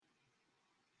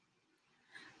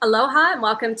Aloha and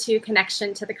welcome to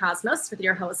Connection to the Cosmos with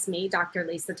your host, me, Dr.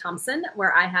 Lisa Thompson,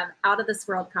 where I have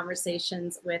out-of-this-world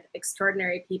conversations with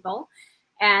extraordinary people.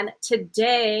 And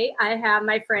today I have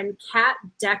my friend Kat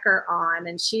Decker on,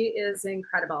 and she is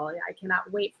incredible. I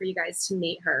cannot wait for you guys to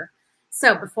meet her.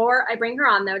 So before I bring her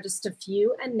on, though, just a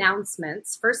few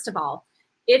announcements. First of all,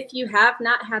 if you have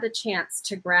not had a chance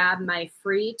to grab my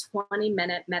free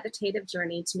 20-minute meditative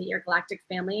journey to meet your galactic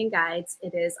family and guides,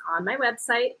 it is on my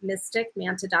website,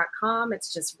 mysticmanta.com.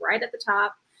 It's just right at the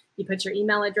top. You put your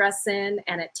email address in,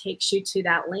 and it takes you to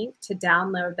that link to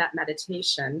download that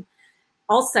meditation.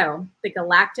 Also, the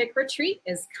Galactic Retreat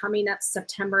is coming up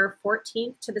September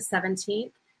 14th to the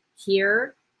 17th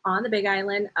here on the Big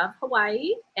Island of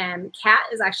Hawaii. And Kat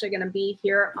is actually going to be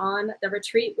here on the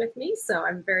retreat with me. So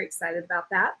I'm very excited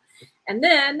about that. And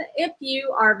then if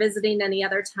you are visiting any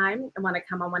other time and want to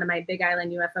come on one of my Big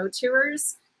Island UFO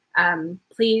tours,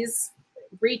 please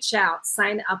reach out,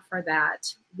 sign up for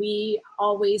that. We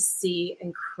always see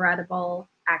incredible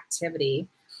activity.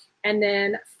 And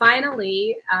then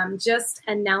finally, just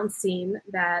announcing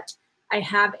that I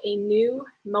have a new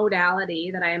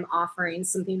modality that I am offering,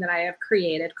 something that I have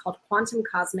created called Quantum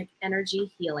Cosmic Energy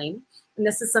Healing. And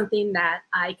this is something that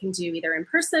I can do either in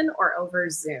person or over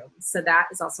Zoom. So that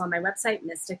is also on my website,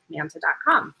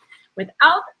 mysticmanta.com.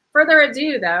 Without further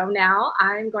ado, though, now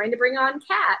I'm going to bring on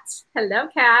Kat. Hello,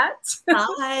 Kat.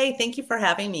 Hi, thank you for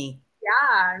having me.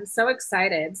 Yeah, I'm so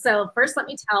excited. So first, let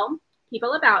me tell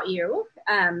people about you.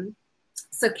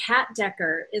 So Kat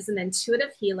Decker is an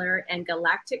intuitive healer and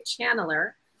galactic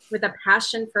channeler with a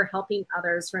passion for helping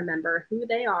others remember who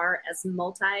they are as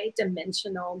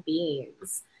multidimensional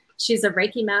beings. She's a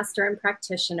Reiki Master and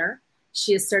Practitioner.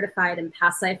 She is certified in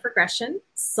Past Life Regression,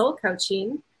 Soul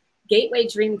Coaching, Gateway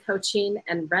Dream Coaching,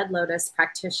 and Red Lotus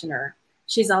Practioner.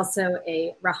 She's also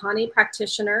a Rahanni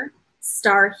Practitioner,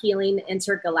 Star Healing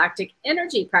Intergalactic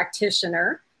Energy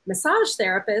Practioner, massage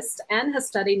therapist, and has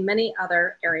studied many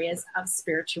other areas of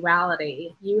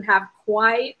spirituality. You have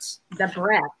quite the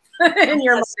breadth in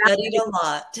your I've studied a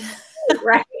lot.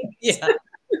 Right? Yeah.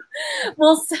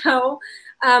 Well, so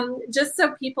just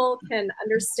so people can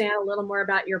understand a little more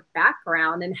about your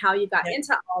background and how you got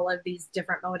into all of these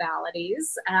different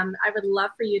modalities, I would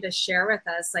love for you to share with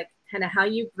us, like, kind of how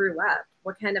you grew up,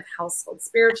 what kind of household,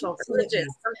 spiritual, religious,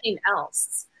 something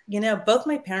else. You know, both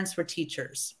my parents were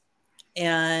teachers.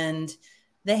 And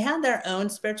they had their own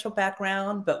spiritual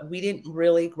background, but we didn't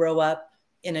really grow up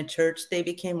in a church. They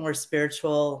became more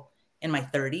spiritual in my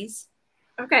 30s.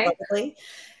 Okay. Probably.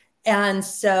 And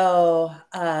so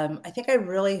I think I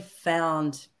really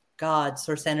found God,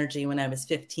 source energy, when I was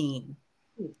 15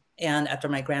 and after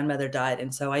my grandmother died.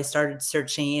 And so I started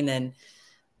searching and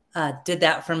did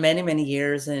that for many, many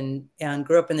years and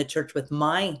grew up in the church with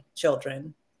my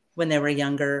children when they were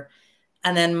younger.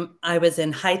 And then I was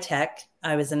in high tech.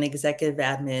 I was an executive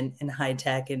admin in high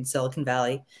tech in Silicon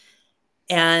Valley.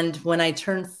 And when I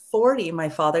turned 40, my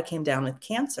father came down with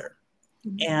cancer.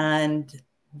 Mm-hmm. And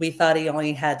we thought he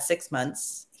only had 6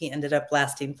 months. He ended up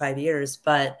lasting 5 years.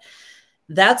 But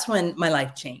that's when my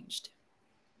life changed.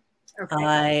 Okay.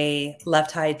 I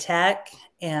left high tech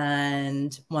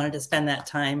and wanted to spend that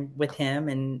time with him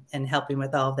and help him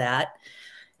with all of that.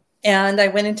 And I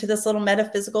went into this little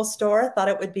metaphysical store, thought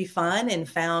it would be fun, and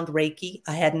found Reiki.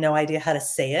 I had no idea how to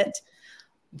say it,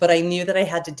 but I knew that I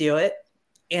had to do it.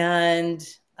 And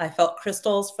I felt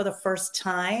crystals for the first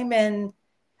time and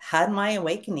had my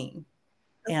awakening.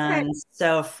 Okay. And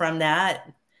so from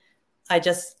that, I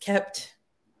just kept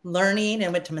learning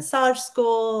and went to massage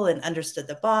school and understood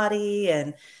the body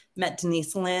and met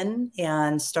Denise Lynn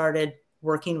and started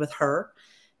working with her.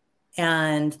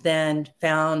 And then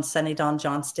found Sunny Dawn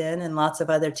Johnston and lots of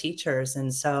other teachers.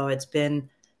 And so it's been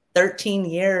 13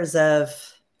 years of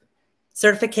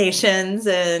certifications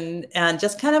and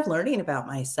just kind of learning about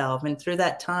myself. And through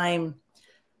that time,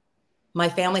 my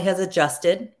family has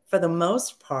adjusted for the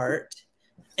most part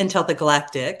until the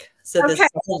galactic. So this is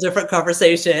a whole different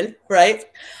conversation, right?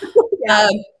 Yeah.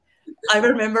 I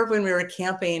remember when we were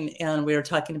camping and we were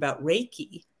talking about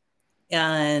Reiki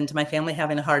and my family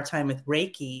having a hard time with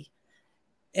Reiki.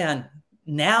 And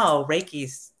now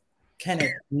Reiki's kind of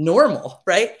normal,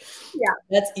 right? Yeah.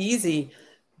 That's easy.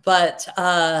 But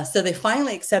so they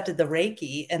finally accepted the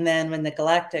Reiki. And then when the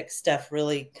galactic stuff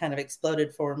really kind of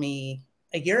exploded for me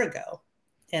a year ago.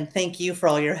 And thank you for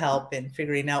all your help in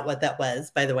figuring out what that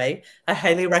was, by the way. I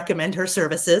highly recommend her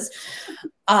services.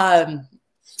 When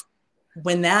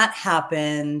that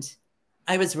happened,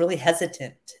 I was really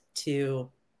hesitant to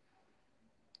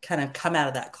kind of come out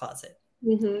of that closet.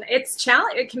 Mm-hmm.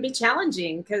 It can be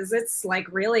challenging because it's like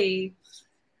really,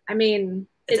 I mean,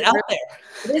 It's out there.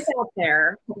 It is out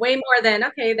there way more than,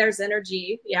 okay, there's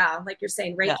energy. Yeah. Like you're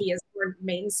saying, Reiki Yeah. is more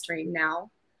mainstream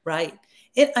now. Right.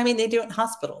 I mean, they do it in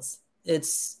hospitals.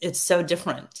 It's so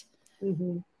different.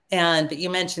 Mm-hmm. But you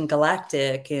mentioned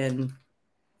galactic, and,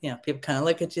 people kind of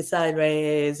look at you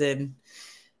sideways, and,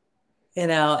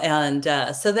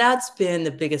 so that's been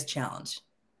the biggest challenge,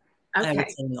 I would Okay.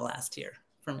 say, in the last year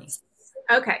for me.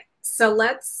 Okay. So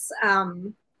let's,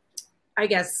 I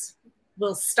guess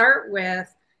we'll start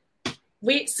with,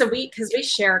 because we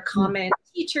share common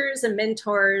teachers and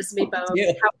mentors. We both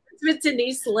have with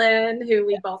Denise Lynn, who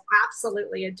we both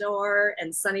absolutely adore,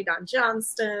 and Sunny Dawn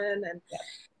Johnston.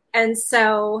 And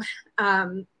so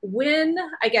when,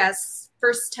 I guess,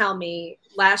 first tell me,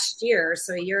 last year,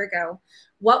 so a year ago,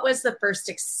 what was the first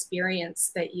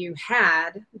experience that you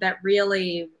had that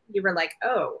really, you were like,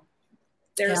 oh,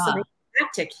 there's something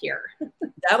galactic here?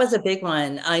 That was a big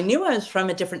one. I knew I was from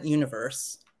a different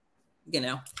universe,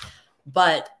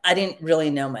 but I didn't really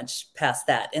know much past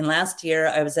that. And last year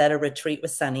I was at a retreat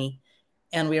with Sunny,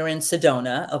 and we were in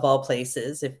Sedona, of all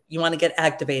places. If you want to get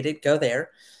activated, go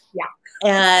there. Yeah.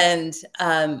 And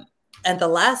the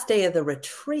last day of the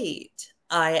retreat,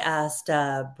 I asked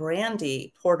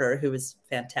Brandy Porter, who was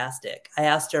fantastic. I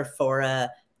asked her for a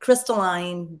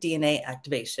crystalline DNA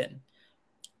activation.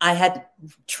 I had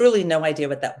truly no idea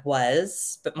what that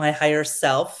was, but my higher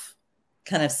self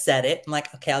kind of said it. I'm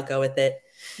like, okay, I'll go with it.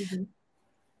 Mm-hmm.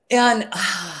 And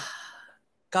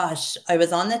gosh, I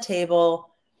was on the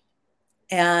table,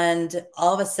 and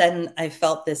all of a sudden I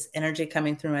felt this energy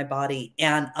coming through my body,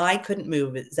 and I couldn't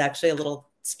move. It was actually a little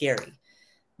scary.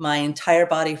 My entire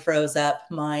body froze up.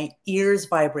 My ears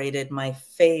vibrated, my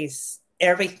face,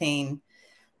 everything.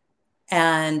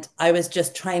 And I was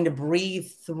just trying to breathe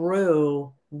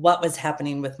through what was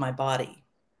happening with my body.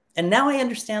 And now I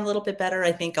understand a little bit better.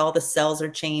 I think all the cells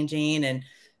are changing and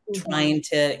trying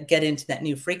to get into that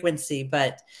new frequency.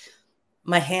 But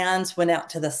my hands went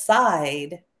out to the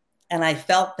side, and I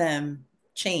felt them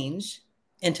change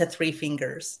into 3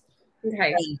 fingers.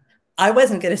 Okay. And I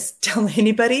wasn't going to tell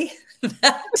anybody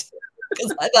that,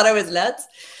 because I thought I was nuts.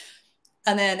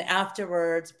 And then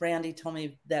afterwards, Brandy told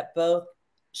me that both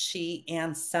she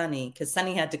and Sunny, because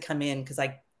Sunny had to come in because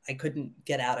I couldn't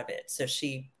get out of it. So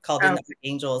she called in the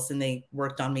angels, and they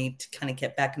worked on me to kind of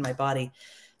get back in my body.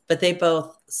 But they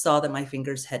both saw that my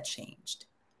fingers had changed.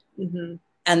 Mm-hmm.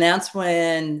 And that's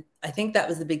when I think that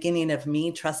was the beginning of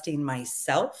me trusting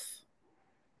myself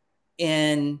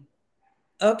in,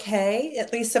 okay,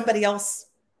 at least somebody else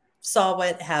saw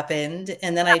what happened.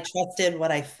 And then I trusted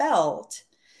what I felt.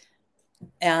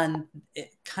 And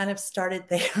it kind of started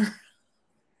there.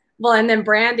 Well, and then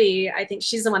Brandy, I think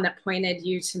she's the one that pointed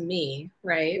you to me,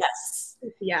 right? Yes.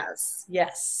 Yes.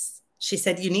 Yes. She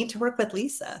said, you need to work with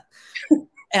Lisa.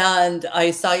 And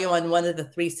I saw you on one of the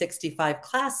 365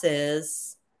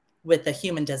 classes with the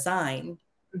human design.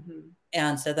 Mm-hmm.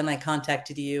 And so then I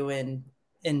contacted you and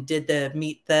did the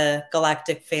Meet the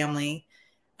Galactic family.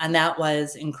 And that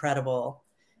was incredible.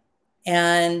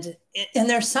 And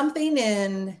there's something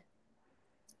in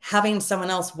having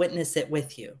someone else witness it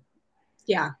with you.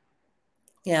 Yeah.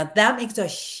 Yeah, that makes a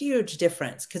huge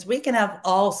difference, because we can have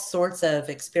all sorts of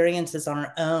experiences on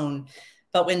our own.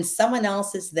 But when someone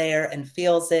else is there and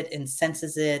feels it and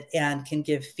senses it and can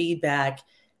give feedback,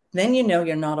 then you know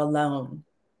you're not alone.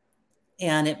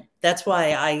 And that's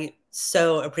why I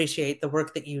so appreciate the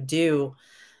work that you do,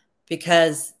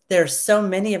 because there's so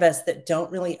many of us that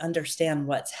don't really understand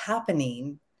what's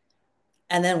happening.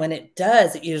 And then when it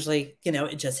does, it usually,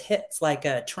 it just hits like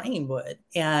a train would.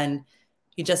 And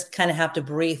you just kind of have to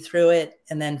breathe through it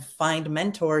and then find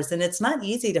mentors. And it's not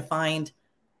easy to find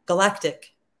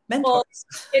galactic mentors.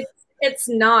 Well, it's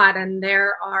not. And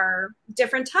there are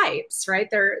different types, right?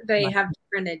 They have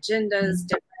different agendas,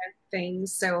 different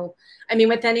things. So, I mean,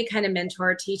 with any kind of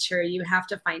mentor or teacher, you have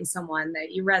to find someone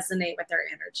that you resonate with their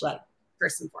energy,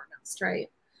 first and foremost, right?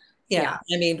 Yeah.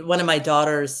 I mean, one of my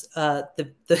daughters,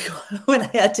 when I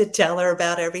had to tell her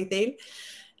about everything.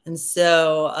 And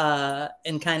so,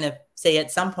 and kind of say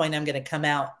at some point I'm going to come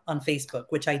out on Facebook,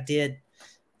 which I did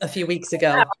a few weeks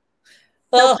ago.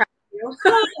 So proud of you.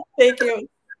 Thank you.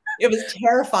 It was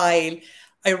terrifying.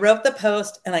 I wrote the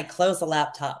post and I closed the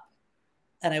laptop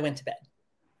and I went to bed.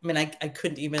 I mean, I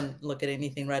couldn't even look at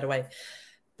anything right away.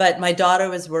 But my daughter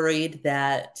was worried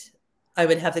that I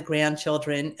would have the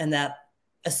grandchildren and that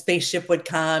a spaceship would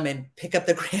come and pick up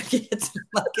the grandkids.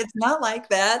 Like, it's not like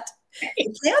that.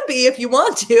 It can be if you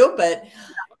want to, but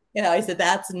I said,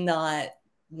 that's not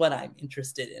what I'm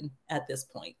interested in at this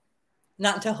point.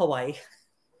 Not until Hawaii.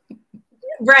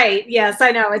 Right. Yes,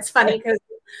 I know. It's funny because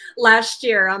last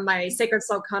year on my Sacred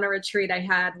Soul Kona retreat, I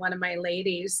had one of my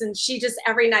ladies, and she just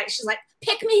every night she's like,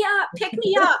 pick me up, pick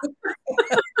me up.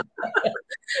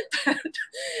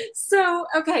 So,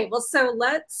 okay, well,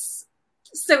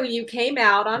 so you came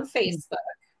out on Facebook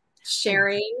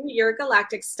sharing your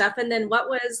galactic stuff. And then what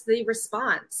was the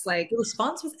response like? The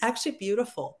response was actually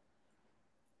beautiful.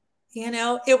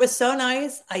 It was so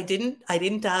nice. I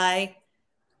didn't die.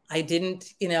 I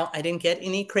didn't get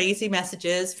any crazy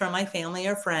messages from my family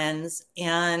or friends.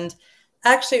 And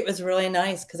actually it was really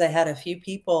nice because I had a few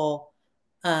people,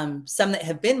 some that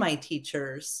have been my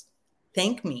teachers,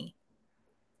 thank me,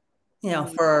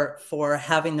 for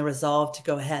having the resolve to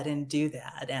go ahead and do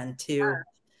that and to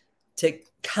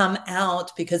come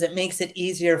out, because it makes it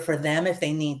easier for them if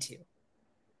they need to.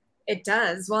 It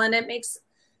does. Well, and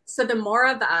so the more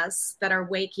of us that are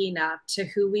waking up to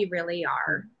who we really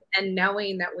are and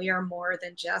knowing that we are more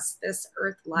than just this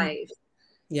earth life.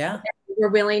 Yeah. We're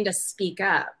willing to speak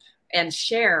up and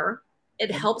share.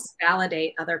 It helps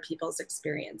validate other people's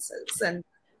experiences. And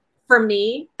for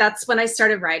me, that's when I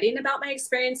started writing about my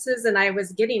experiences, and I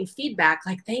was getting feedback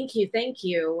like, thank you.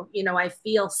 I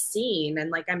feel seen and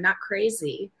like, I'm not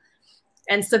crazy.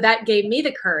 And so that gave me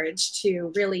the courage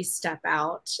to really step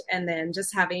out. And then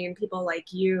just having people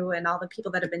like you and all the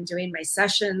people that have been doing my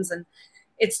sessions. And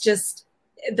it's just,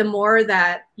 the more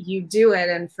that you do it,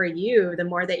 and for you, the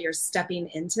more that you're stepping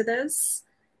into this,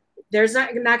 there's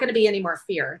not going to be any more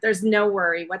fear. There's no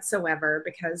worry whatsoever,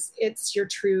 because it's your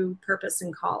true purpose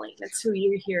and calling. It's who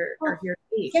you are here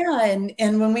to be. Yeah.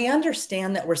 And when we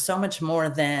understand that we're so much more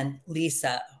than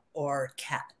Lisa or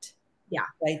Kat. Yeah.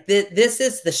 Right. This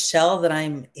is the shell that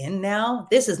I'm in now.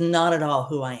 This is not at all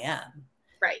who I am.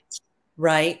 Right.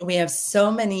 Right. We have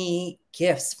so many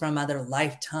gifts from other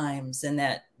lifetimes, and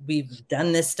that we've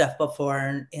done this stuff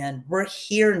before, and we're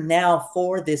here now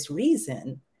for this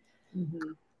reason.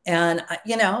 Mm-hmm. And,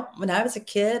 when I was a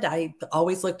kid, I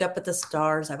always looked up at the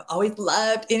stars. I've always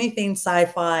loved anything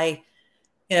sci-fi,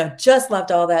 just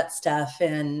loved all that stuff.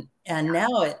 And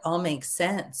now it all makes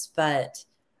sense. But,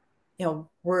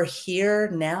 we're here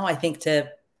now, I think,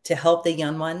 to help the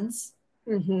young ones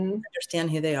understand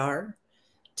who they are,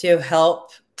 to help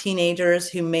teenagers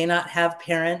who may not have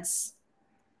parents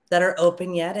that are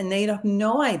open yet, and they have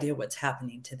no idea what's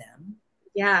happening to them.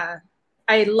 Yeah.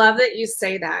 I love that you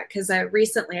say that, because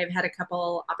recently I've had a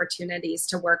couple opportunities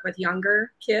to work with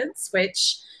younger kids,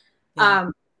 which,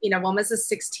 one was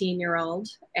a 16-year-old,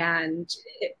 and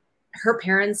her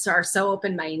parents are so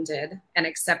open-minded and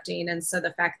accepting. And so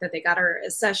the fact that they got her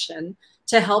a session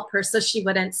to help her so she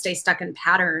wouldn't stay stuck in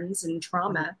patterns and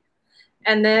trauma.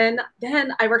 And then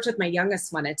I worked with my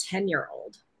youngest one, a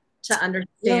 10-year-old, to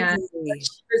understand what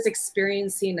she was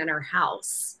experiencing in her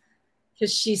house,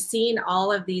 because she's seen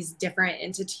all of these different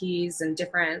entities and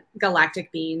different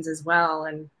galactic beings as well.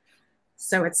 And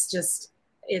so it's just,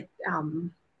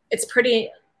 it's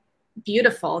pretty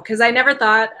beautiful, because I never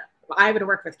thought I would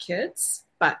work with kids,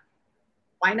 but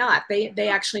why not? They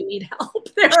actually need help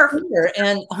there. Sure.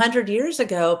 And 100 years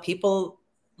ago, people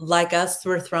like us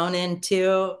were thrown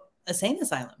into insane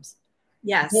asylums.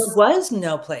 Yes. There was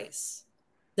no place.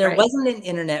 There wasn't an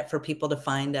internet for people to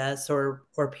find us, or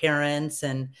parents.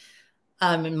 And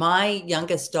my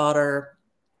youngest daughter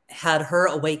had her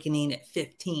awakening at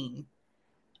 15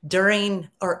 during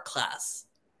art class.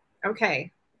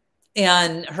 Okay.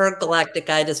 And her galactic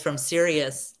guide is from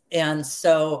Sirius. And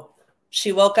so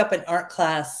she woke up in art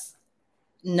class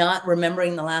not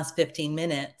remembering the last 15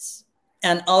 minutes.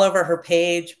 And all over her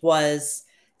page was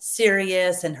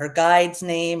Sirius and her guide's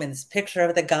name and this picture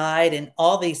of the guide and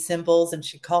all these symbols. And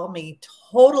she called me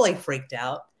totally freaked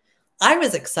out. I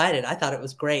was excited. I thought it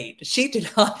was great. She did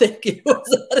not think it was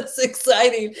that as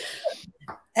exciting.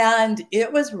 And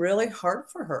it was really hard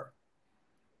for her,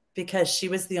 because she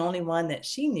was the only one that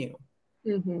she knew.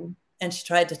 Mm-hmm. And she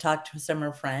tried to talk to some of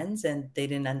her friends, and they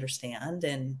didn't understand.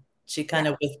 And she kind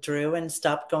of withdrew and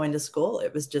stopped going to school.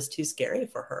 It was just too scary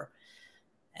for her.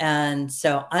 And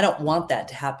so I don't want that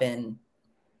to happen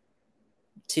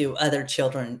to other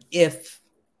children if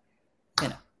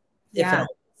at all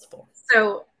possible.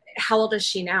 So how old is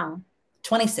she now?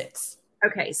 26.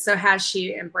 Okay. So has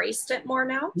she embraced it more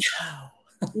now? No.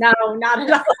 No, not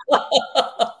at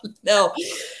all. No.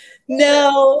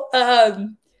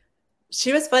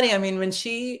 She was funny. I mean, when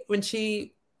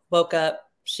she woke up,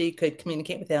 she could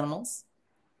communicate with animals.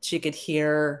 She could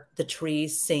hear the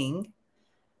trees sing.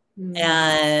 Mm-hmm.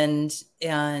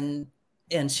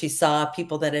 And she saw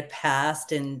people that had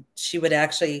passed, and she would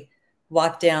actually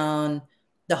walk down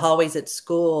the hallways at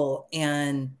school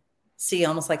and see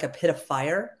almost like a pit of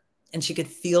fire, and she could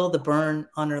feel the burn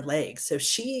on her legs. So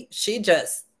she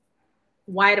just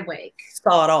Wide awake.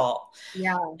 Saw it all.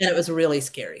 Yeah. And it was really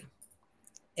scary.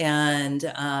 And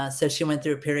so she went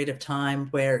through a period of time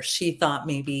where she thought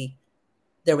maybe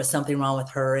there was something wrong with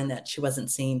her and that she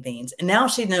wasn't seeing things. And now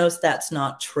she knows that's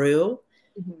not true,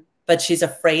 mm-hmm. but she's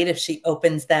afraid if she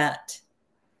opens that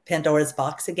Pandora's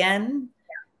box again,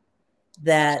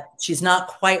 that she's not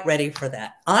quite ready for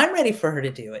that. I'm ready for her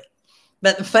to do it.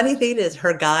 But the funny thing is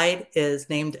her guide is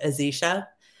named Azisha.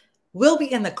 We'll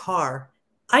be in the car.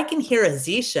 I can hear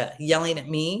Azisha yelling at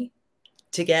me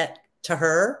to get to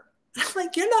her. I'm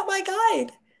like, you're not my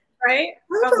guide. Right?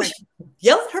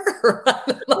 Yell at her.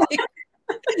 Like,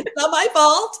 it's not my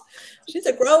fault. She's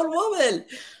a grown woman.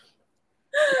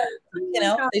 You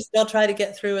know, they still try to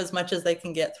get through as much as they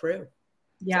can get through.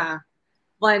 Yeah.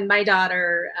 Well, and my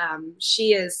daughter,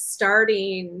 she is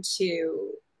starting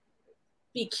to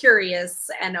be curious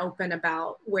and open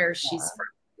about where she's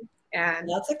from. And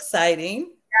that's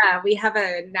exciting. Yeah, we have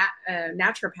a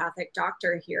naturopathic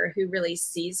doctor here who really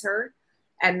sees her.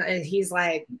 And he's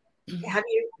like,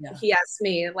 he asked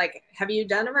me, like, have you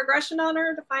done a regression on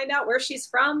her to find out where she's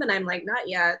from? And I'm like, not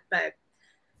yet, but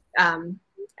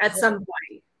at some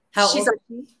point. How old is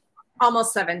she?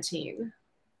 Almost 17.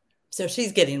 So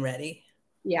she's getting ready.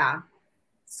 Yeah.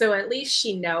 So at least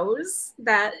she knows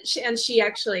that she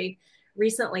actually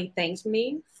recently thanked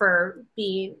me for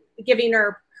giving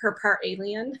her part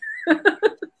alien.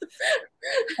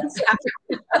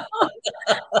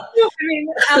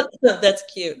 That's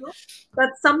cute.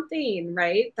 That's something,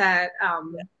 right? That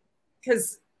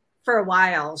because for a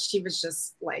while she was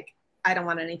just like, I don't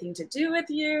want anything to do with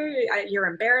you. You're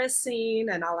embarrassing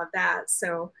and all of that.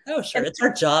 So sure, it's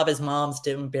our job as moms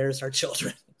to embarrass our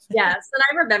children. Yes, and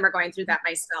I remember going through that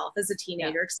myself as a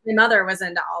teenager because my mother was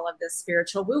into all of this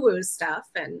spiritual woo-woo stuff,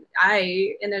 and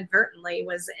I inadvertently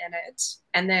was in it,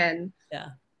 and then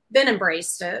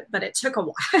embraced it. But it took a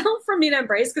while for me to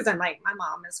embrace because I'm like, my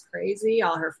mom is crazy,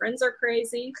 all her friends are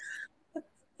crazy.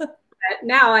 But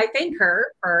now I thank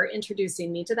her for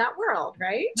introducing me to that world,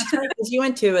 right? Because you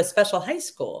went to a special high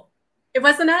school. It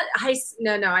wasn't a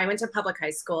no. I went to public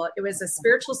high school. It was a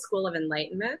spiritual school of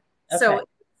enlightenment. Okay. So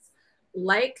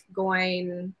like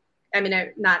going, I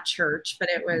mean, not church, but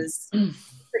it was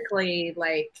basically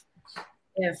like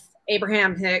if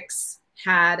Abraham Hicks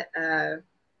had a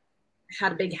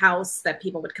big house that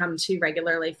people would come to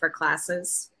regularly for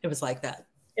classes. It was like that.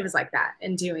 It was like that,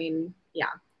 and doing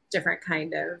different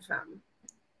kind of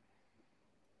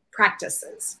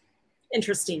practices,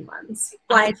 interesting ones,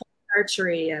 blindfolded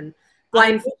archery and a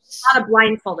lot of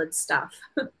blindfolded stuff.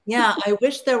 Yeah, I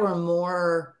wish there were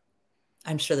more.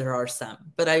 I'm sure there are some,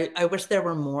 but I wish there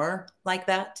were more like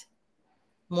that,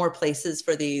 more places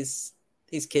for these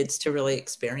kids to really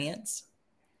experience.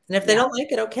 And if they don't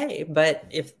like it, okay. But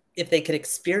if they could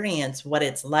experience what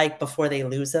it's like before they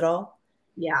lose it all.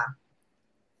 Yeah.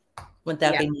 Wouldn't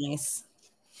that be nice?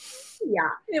 Yeah,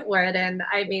 it would. And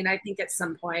I mean, I think at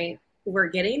some point we're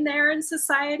getting there in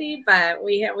society, but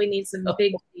we need some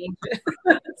big changes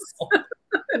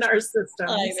in our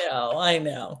systems. I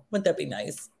know. Wouldn't that be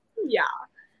nice? Yeah.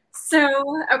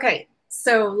 So, okay.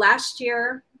 So last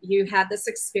year you had this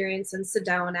experience in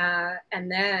Sedona,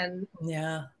 and then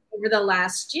over the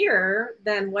last year,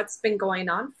 then what's been going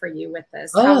on for you with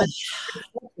this? So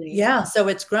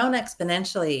it's grown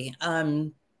exponentially.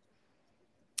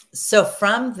 So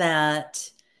from that,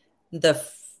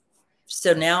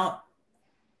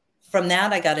 from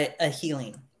that, I got a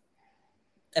healing,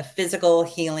 a physical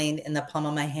healing in the palm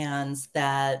of my hands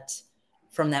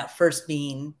from that first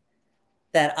being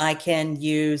that I can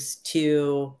use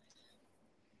to,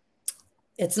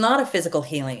 it's not a physical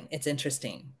healing. It's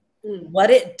interesting. What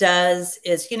it does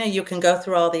is, you can go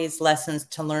through all these lessons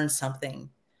to learn something,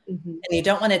 and you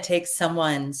don't want to take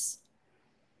someone's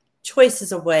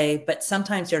choices away, but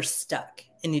sometimes you're stuck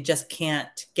and you just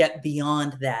can't get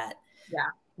beyond that. Yeah.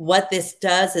 What this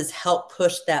does is help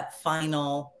push that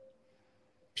final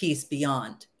piece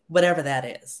beyond whatever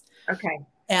that is. Okay.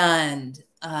 And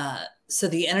so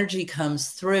the energy comes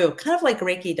through kind of like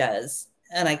Reiki does.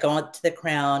 And I go into the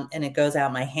crown and it goes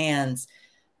out my hands,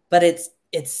 but it's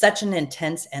such an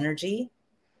intense energy.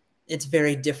 It's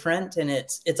very different, and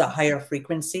it's a higher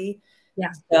frequency.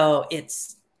 Yeah. So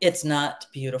it's not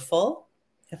beautiful,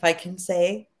 if I can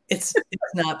say. It's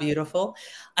not beautiful.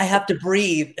 I have to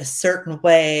breathe a certain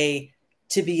way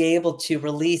to be able to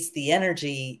release the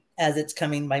energy as it's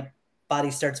coming. My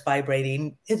body starts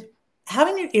vibrating.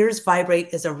 Having your ears vibrate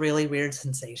is a really weird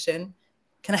sensation.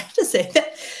 Can I just say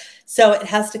that? So it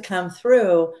has to come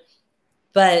through,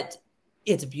 but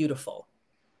it's beautiful.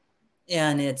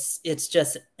 And it's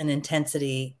just an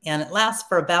intensity, and it lasts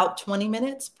for about 20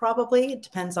 minutes, probably. It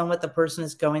depends on what the person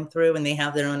is going through, and they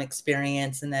have their own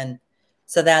experience. And then,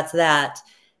 so that's that.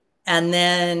 And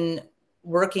then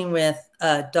working with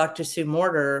Dr. Sue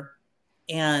Morter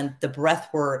and the breath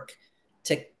work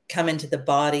to come into the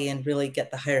body and really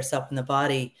get the higher self in the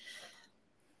body.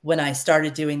 When I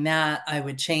started doing that, I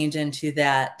would change into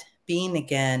that being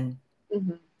again.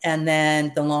 Mm-hmm. And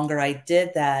then the longer I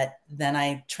did that, then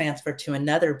I transferred to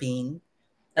another being,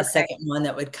 a second one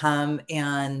that would come,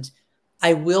 and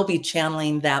I will be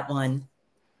channeling that one.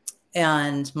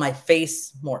 And my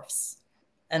face morphs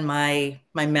and my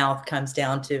mouth comes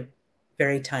down to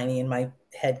very tiny, and my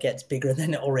head gets bigger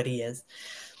than it already is.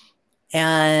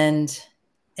 And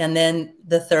then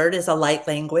the third is a light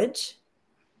language,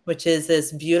 which is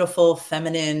this beautiful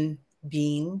feminine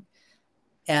being.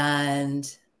 And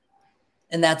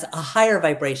that's a higher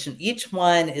vibration. Each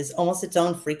one is almost its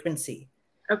own frequency.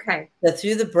 Okay. So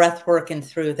through the breath work and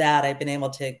through that, I've been able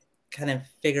to kind of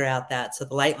figure out that. So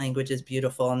the light language is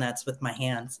beautiful, and that's with my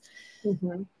hands.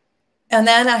 Mm-hmm. And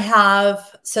then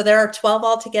so there are 12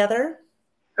 altogether.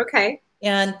 Okay.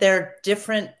 And they're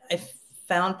different. I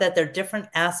found that they're different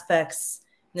aspects.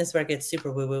 And this is where it gets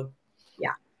super woo-woo.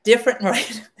 Yeah.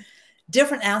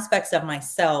 Different aspects of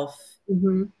myself,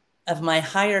 mm-hmm. of my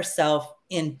higher self,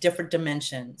 in different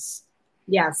dimensions.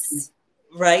 Yes.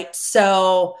 Right.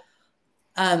 So,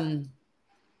 and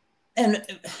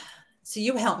so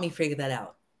you helped me figure that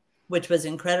out, which was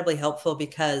incredibly helpful,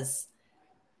 because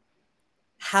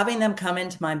having them come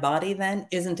into my body then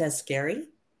isn't as scary.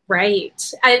 Right.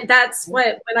 That's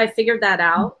when I figured that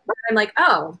out, I'm like,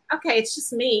 oh, okay, it's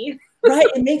just me. Right.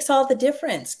 It makes all the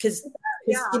difference, because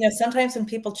sometimes when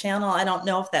people channel, I don't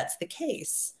know if that's the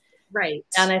case. Right.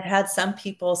 And I've had some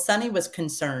people, Sunny was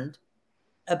concerned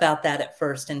about that at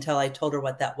first until I told her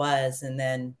what that was. And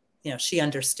then, she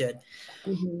understood.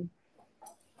 Mm-hmm.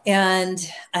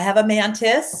 And I have a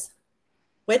mantis,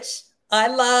 which I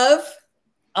love.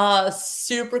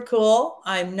 Super cool.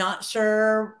 I'm not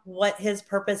sure what his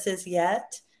purpose is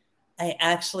yet. I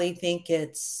actually think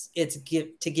it's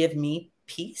to give me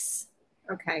peace.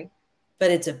 Okay.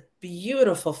 But it's a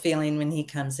beautiful feeling when he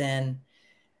comes in.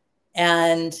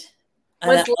 And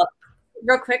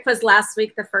real quick, was last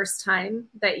week the first time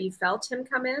that you felt him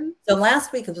come in? So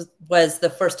last week was the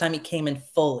first time he came in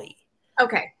fully.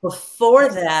 Okay. Before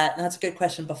that, and that's a good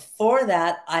question. Before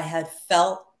that, I had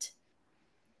felt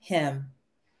him,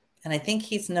 and I think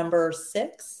he's number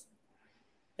 6.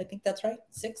 I think that's right,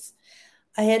 6.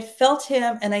 I had felt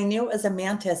him, and I knew it was a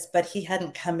mantis, but he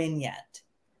hadn't come in yet.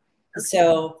 Okay.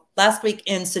 So last week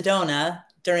in Sedona,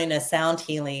 during a sound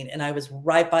healing, and I was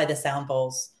right by the sound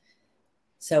bowls.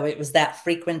 So it was that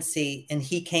frequency, and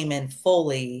he came in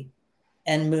fully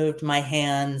and moved my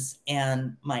hands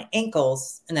and my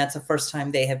ankles. And that's the first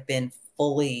time they have been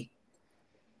fully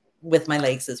with my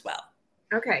legs as well.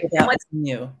 Okay. That was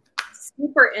new.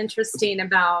 Super interesting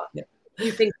about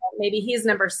you think maybe he's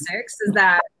number 6 is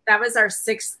that was our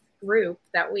 6th group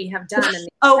that we have done.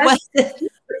 Oh,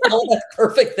 that's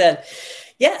perfect then.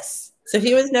 Yes. So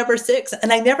he was number 6,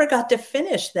 and I never got to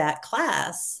finish that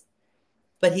class,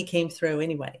 but he came through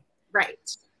anyway.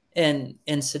 Right. In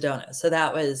Sedona. So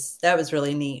that was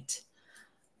really neat.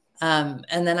 And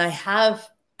then I have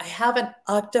an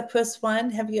octopus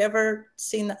one. Have you ever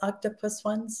seen the octopus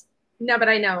ones? No, but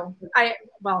I know.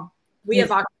 We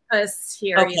have octopus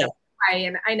here, okay.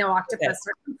 And I know octopus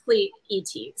are complete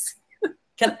ETs.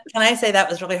 Can I say that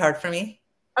was really hard for me?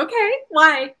 Okay.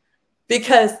 Why?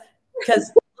 Because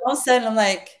all of a sudden I'm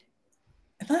like,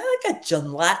 am I like a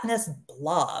gelatinous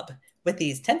blob with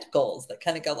these tentacles that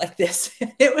kind of go like this?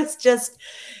 It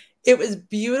was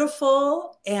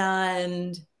beautiful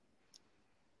and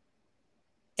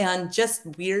just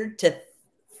weird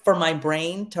for my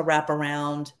brain to wrap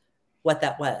around what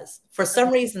that was. For some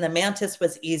reason, the mantis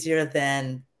was easier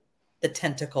than the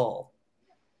tentacle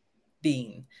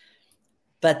being,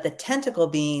 but the tentacle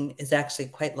being is actually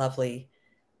quite lovely,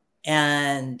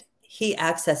 and he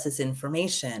accesses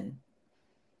information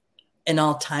in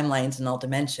all timelines and all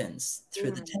dimensions through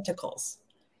the tentacles.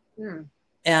 Mm.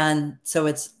 And so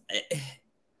it's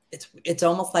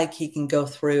almost like he can go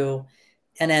through,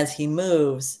 and as he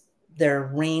moves, there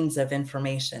are reams of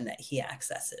information that he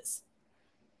accesses.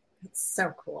 It's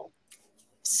so cool.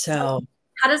 So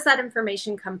how does that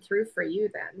information come through for you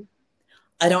then?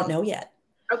 I don't know yet.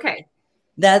 Okay.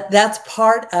 That's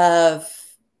part of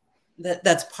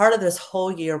this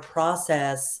whole year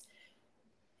process.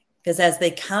 Because as they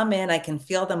come in, I can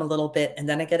feel them a little bit, and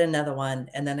then I get another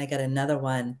one, and then I get another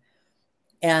one.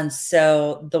 And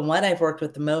so the one I've worked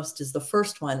with the most is the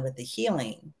first one with the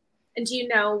healing. And do you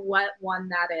know what one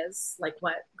that is? Like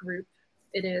what group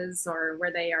it is or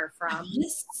where they are from?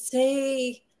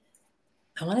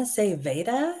 I want to say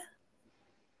Veda.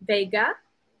 Vega.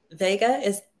 Vega,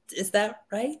 is that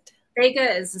right?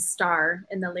 Vega is a star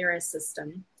in the Lyra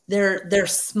system. They're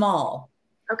small.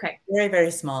 Okay. Very,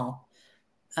 very small.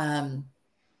 And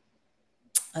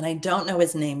I don't know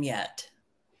his name yet.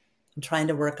 I'm trying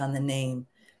to work on the name,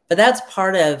 but that's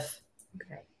part of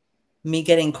me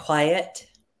getting quiet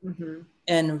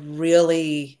and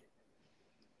really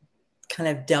kind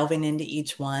of delving into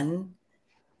each one.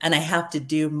 And I have to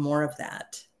do more of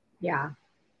that. Yeah.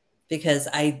 Because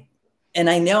I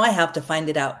know I have to find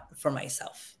it out for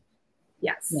myself.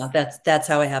 Yes. No, that's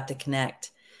how I have to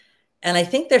connect. And I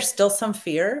think there's still some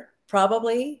fear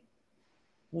probably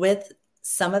with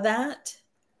some of that.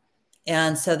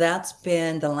 And so that's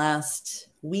been the last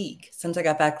week since I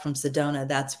got back from Sedona.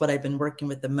 That's what I've been working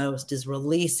with the most, is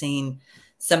releasing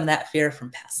some of that fear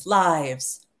from past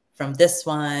lives, from this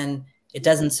one. It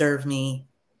doesn't serve me.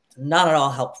 It's not at all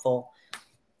helpful.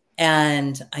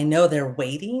 And I know they're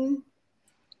waiting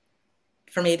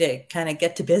for me to kind of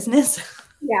get to business.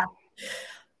 Yeah.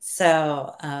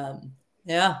 So,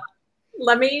 yeah.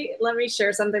 Let me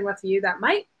share something with you that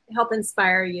might help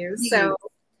inspire you. So,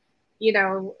 you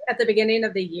know, at the beginning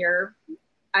of the year,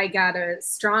 I got a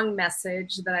strong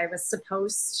message that I was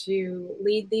supposed to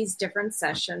lead these different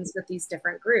sessions with these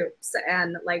different groups.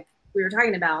 And like we were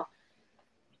talking about,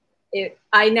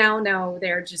 I now know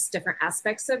they're just different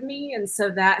aspects of me. And so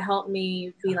that helped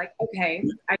me be like, okay,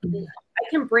 I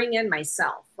can bring in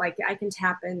myself. Like I can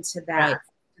tap into that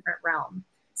different realm.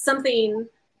 Something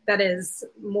that is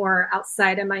more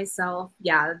outside of myself.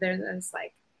 Yeah, there's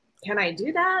like, can I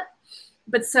do that?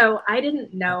 But so I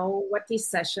didn't know what these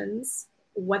sessions,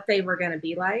 what they were going to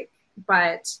be like.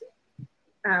 But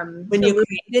when you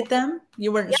created them,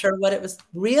 you weren't sure what it was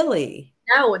really.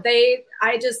 No,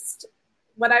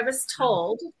 what I was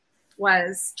told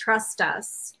was trust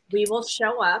us. We will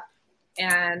show up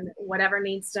and whatever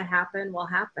needs to happen will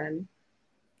happen.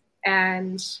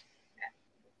 And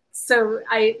so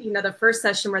the first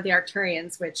session were the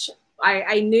Arcturians, which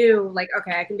I knew like,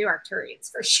 okay, I can do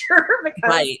Arcturians for sure.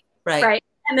 Because, right.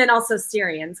 And then also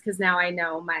Styrians, because now I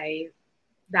know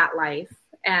that life.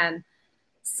 And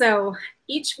so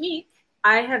each week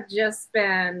I have just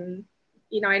been,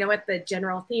 I know what the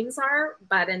general themes are,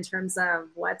 but in terms of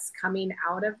what's coming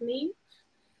out of me,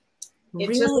 it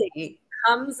really just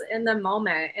comes in the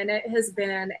moment. And it has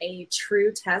been a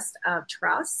true test of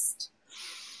trust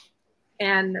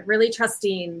and really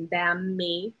trusting them,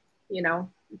 me,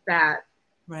 that.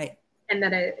 Right. And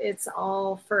that it's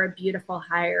all for a beautiful,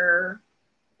 higher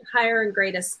and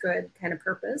greatest good kind of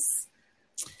purpose.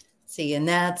 See, and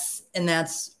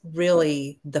that's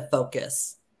really the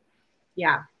focus.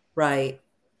 Yeah. Right.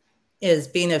 Is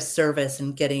being of service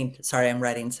and sorry, I'm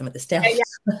writing some of this down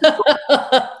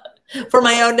for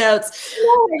my own notes.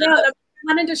 I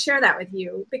wanted to share that with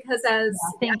you because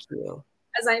thank you.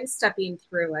 As I'm stepping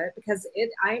through it, because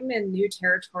I'm in new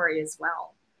territory as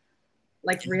well.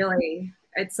 Like really,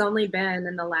 it's only been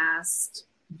in the last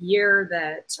year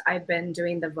that I've been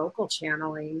doing the vocal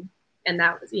channeling. And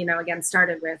that was, again,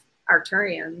 started with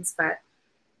Arcturians, but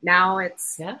now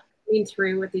it's going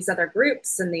through with these other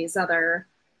groups and these other,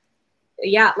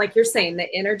 like you're saying,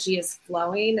 the energy is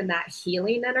flowing and that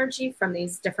healing energy from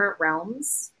these different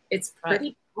realms. It's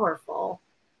pretty powerful.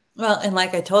 Well, and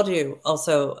like I told you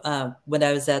also, when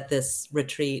I was at this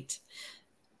retreat,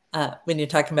 when you're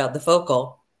talking about the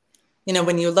vocal,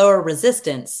 when you lower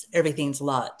resistance, everything's a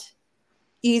lot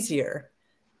easier.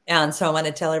 And so I want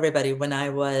to tell everybody, when I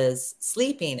was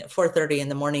sleeping at 4:30 in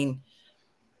the morning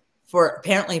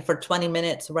apparently for 20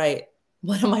 minutes, right,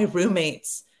 one of my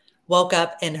roommates woke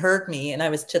up and heard me, and I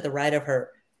was to the right of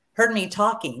her, heard me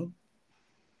talking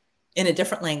in a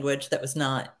different language that was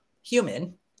not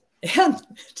human. And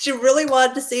she really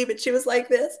wanted to see, but she was like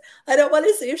this. I don't want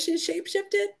to see if she's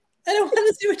shapeshifted. I don't want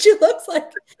to see what she looks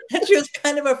like. And she was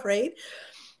kind of afraid.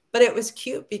 But it was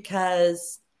cute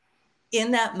because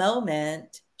in that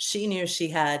moment, she knew she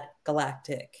had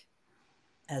galactic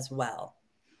as well.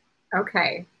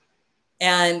 Okay.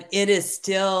 And it is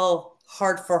still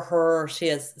hard for her. She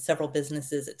has several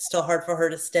businesses. It's still hard for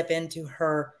her to step into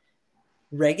her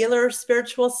regular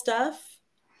spiritual stuff,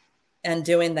 and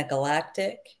doing the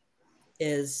galactic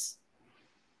is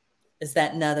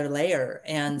that another layer.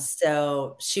 And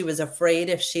so she was afraid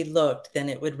if she looked, then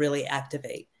it would really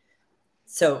activate.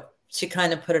 So she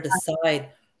kind of put it aside.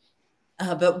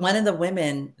 But one of the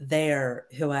women there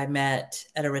who I met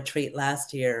at a retreat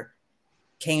last year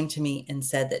came to me and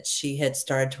said that she had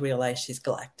started to realize she's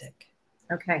galactic.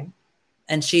 Okay.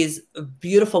 And she's a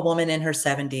beautiful woman in her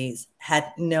 70s,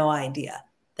 had no idea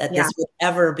that Yeah. this would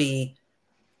ever be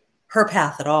her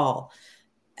path at all.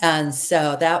 And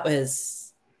so that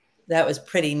was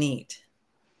pretty neat.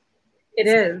 It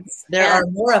is. There are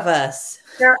more of us.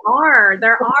 There are. And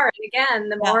again,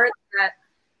 the Yeah. more that,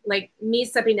 like me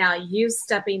stepping out, you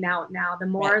stepping out now, the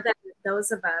more Right. that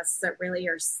those of us that really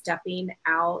are stepping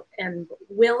out and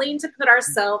willing to put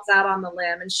ourselves out on the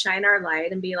limb and shine our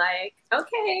light and be like,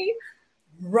 okay,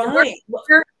 right.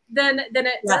 Then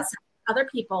it does help other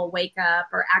people wake up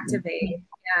or activate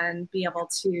and be able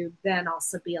to then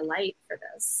also be a light for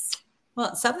this.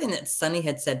 Well, something that Sunny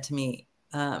had said to me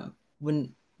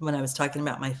when I was talking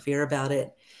about my fear about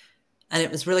it, and it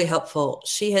was really helpful.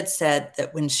 She had said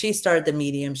that when she started the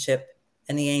mediumship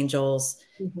and the angels,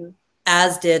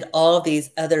 as did all of these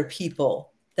other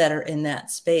people that are in that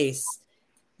space,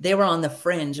 they were on the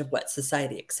fringe of what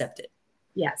society accepted.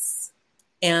 Yes.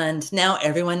 And now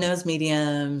everyone knows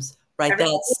mediums, right? There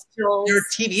are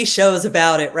TV shows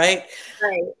about it, right?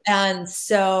 Right. And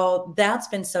so that's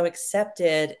been so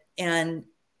accepted. And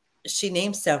she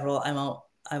named several. I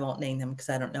won't name them because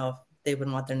I don't know if they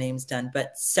wouldn't want their names done,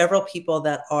 but several people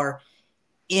that are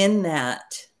in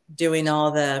that doing all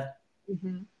the,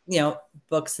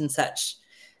 books and such,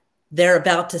 they're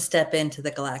about to step into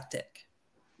the galactic,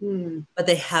 but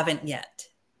they haven't yet.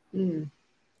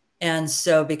 And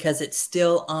so, because it's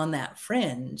still on that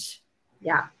fringe.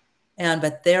 Yeah.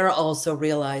 But they're also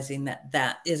realizing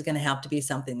that is going to have to be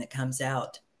something that comes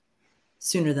out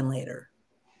sooner than later.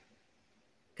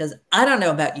 Because I don't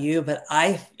know about you, but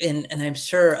and I'm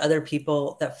sure other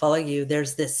people that follow you,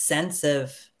 there's this sense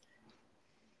of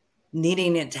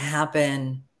needing it to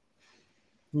happen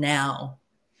now.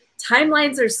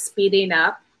 Timelines are speeding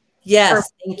up.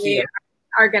 Yes, thank you.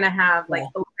 Are going to have like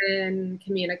open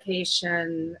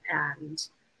communication and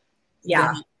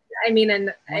I mean,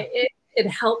 and it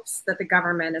helps that the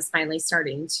government is finally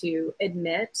starting to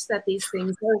admit that these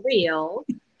things are real,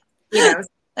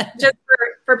 just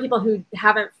for people who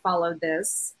haven't followed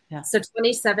this. Yeah. So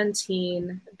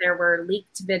 2017, there were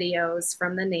leaked videos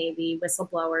from the Navy,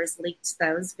 whistleblowers leaked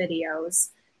those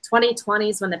videos. 2020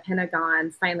 is when the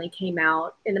Pentagon finally came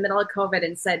out in the middle of COVID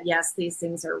and said, yes, these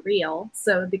things are real.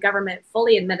 So the government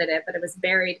fully admitted it, but it was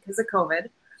buried because of COVID.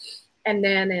 And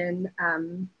then in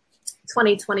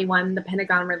 2021, the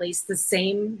Pentagon released the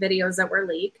same videos that were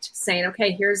leaked, saying,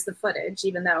 okay, here's the footage,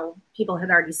 even though people had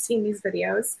already seen these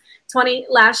videos.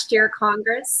 Last year,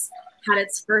 Congress had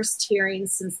its first hearing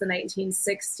since the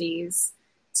 1960s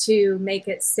to make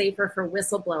it safer for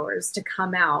whistleblowers to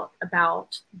come out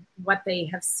about what they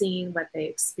have seen, what they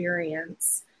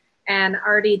experience. And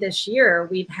already this year,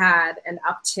 we've had an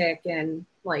uptick in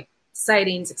like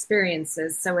sightings,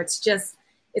 experiences. So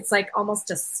it's like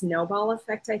almost a snowball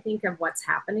effect, I think, of what's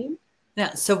happening.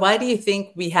 Yeah. So why do you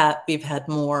think we've had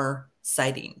more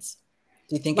sightings?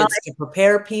 Do you think it's to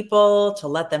prepare people, to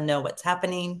let them know what's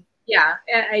happening? Yeah,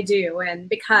 I do. And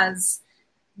because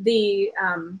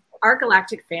our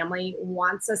galactic family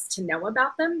wants us to know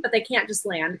about them, but they can't just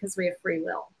land because we have free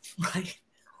will. Right.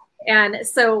 And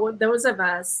so those of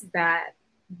us that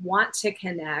want to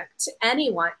connect,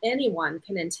 anyone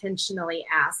can intentionally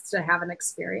ask to have an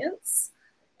experience.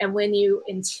 And when you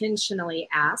intentionally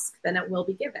ask, then it will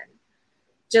be given.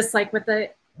 Just like with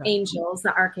the angels,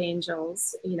 the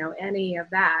archangels, any of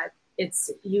that,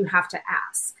 you have to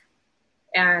ask.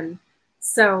 And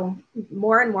so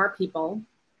more and more people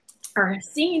are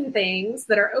seeing things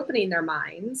that are opening their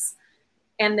minds.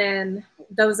 And then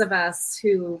those of us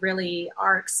who really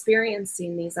are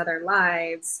experiencing these other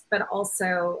lives, but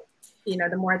also,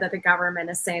 the more that the government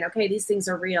is saying, okay, these things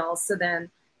are real. So then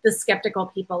the skeptical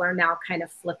people are now kind of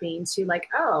flipping to like,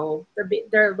 oh,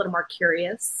 they're a little more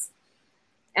curious.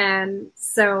 And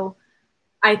so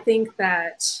I think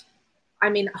that,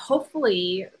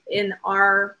 hopefully in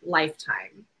our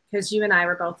lifetime, because you and I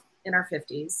were both in our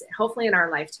 50s, hopefully in our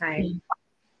lifetime,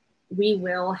 we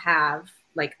will have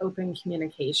like open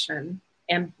communication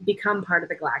and become part of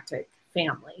the galactic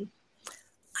family.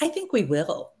 I think we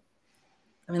will.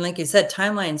 Like you said,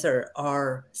 timelines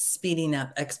are speeding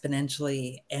up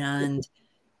exponentially. And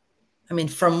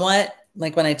from what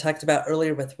when I talked about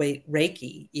earlier with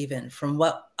Reiki, even from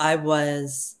what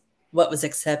was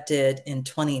accepted in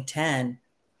 2010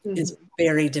 is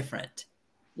very different.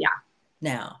 Yeah.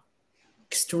 Now,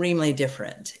 extremely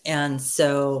different. And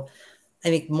so I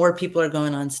think more people are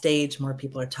going on stage, more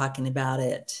people are talking about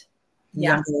it.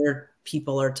 Yeah. Younger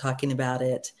people are talking about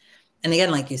it. And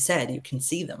again, like you said, you can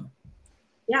see them.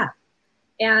 Yeah.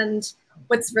 And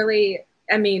what's really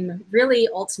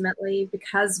ultimately,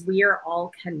 because we are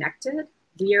all connected,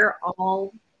 we are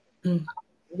all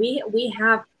we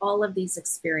have all of these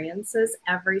experiences,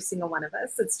 every single one of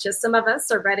us. It's just some of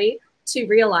us are ready to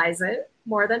realize it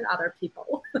more than other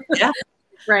people. Yeah.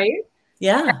 Right?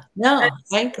 Yeah. No,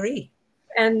 I agree.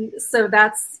 And so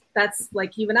that's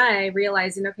like you and I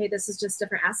realizing, okay, this is just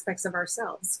different aspects of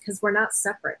ourselves, because we're not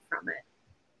separate from it.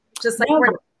 Just like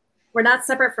we're not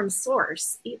separate from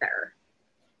source either.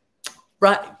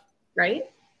 Right.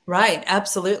 Right? Right.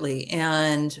 Absolutely.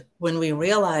 And when we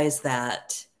realize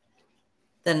that,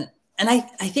 then, and I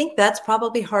think that's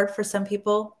probably hard for some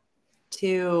people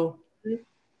to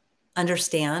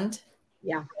understand.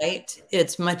 Yeah. Right.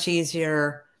 It's much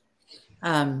easier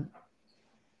to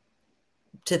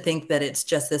think that it's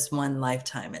just this one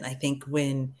lifetime. And I think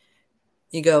when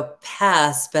you go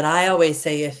past, but I always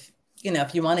say, if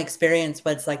you want to experience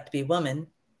what it's like to be a woman,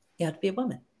 you have to be a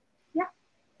woman. Yeah.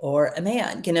 Or a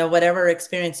man, whatever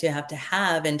experience you have to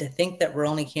have. And to think that we're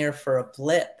only here for a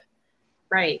blip.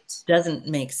 Right. Doesn't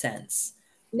make sense.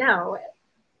 No.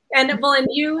 And well, and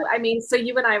you, I mean, so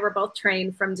you and I were both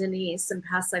trained from Denise and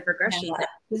Past Life Regression,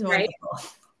 Yeah, right?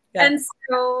 Yeah. And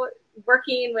so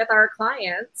working with our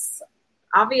clients,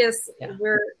 obviously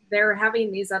they're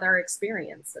having these other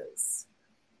experiences.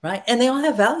 Right. And they all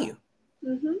have value.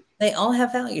 Mm-hmm. They all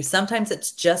have value. Sometimes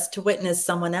it's just to witness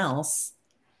someone else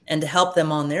and to help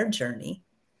them on their journey.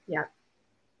 Yeah.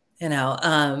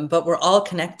 But we're all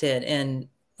connected. And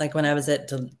like when I was at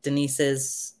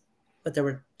Denise's, but there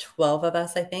were 12 of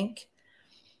us, I think.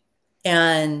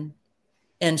 And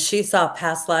she saw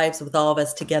past lives with all of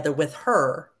us together with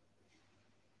her,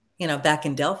 back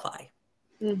in Delphi.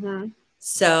 Mm-hmm.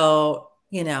 So,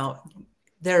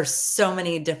 there's so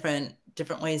many different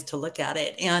ways to look at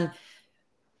it. And,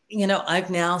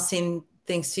 I've now seen,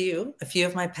 thanks to you, a few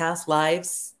of my past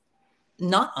lives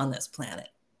not on this planet.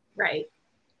 Right.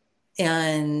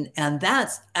 And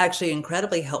that's actually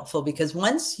incredibly helpful, because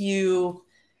once you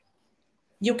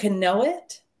can know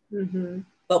it, mm-hmm.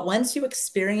 but once you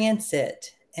experience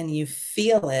it and you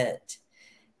feel it,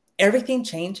 everything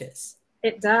changes.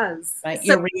 It does. Right? So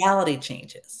your reality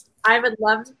changes. I would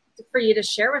love for you to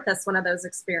share with us one of those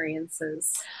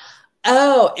experiences.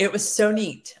 Oh, it was so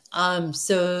neat.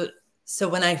 So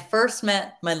when I first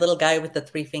met my little guy with the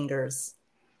 3 fingers,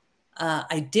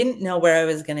 I didn't know where I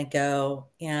was going to go.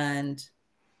 And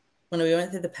when we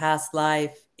went through the past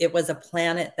life, it was a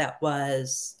planet that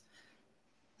was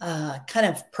kind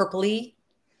of purpley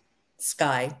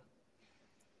sky.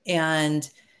 And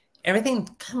everything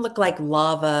kind of looked like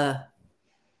lava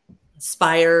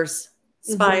spires,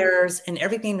 and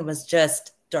everything was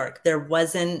just dark. There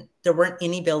weren't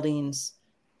any buildings,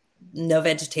 no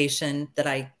vegetation that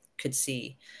I could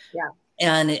see. Yeah.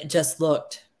 And it just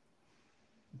looked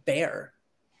bare.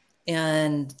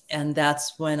 And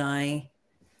that's when I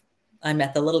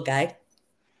met the little guy.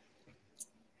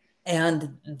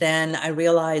 And then I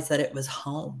realized that it was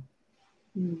home.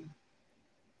 Mm.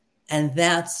 And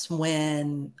that's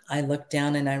when I looked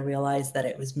down and I realized that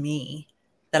it was me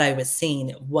that I was seeing.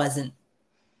 It wasn't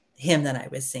him that I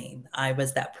was seeing. I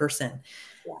was that person.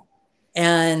 Yeah.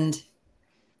 And,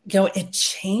 it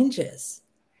changes.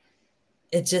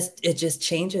 It just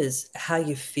changes how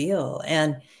you feel.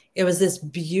 And it was this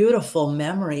beautiful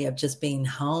memory of just being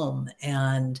home.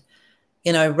 And,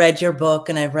 I read your book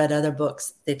and I've read other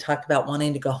books. They talk about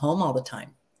wanting to go home all the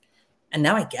time. And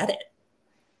now I get it.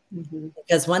 Mm-hmm.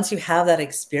 Because once you have that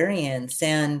experience,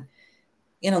 and,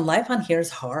 life on here is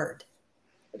hard.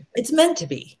 It's meant to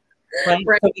be, right?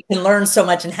 Right. So we can learn so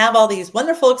much and have all these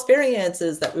wonderful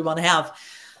experiences that we want to have.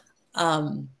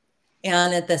 And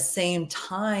at the same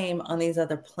time, on these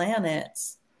other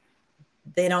planets,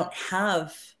 they don't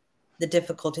have the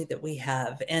difficulty that we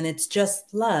have. And it's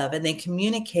just love. And they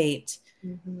communicate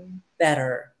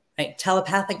better, right?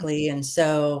 Telepathically. And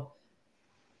so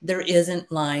there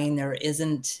isn't lying. There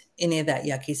isn't any of that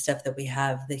yucky stuff that we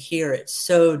have here. It's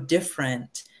so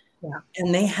different. Yeah.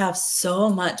 And they have so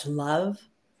much love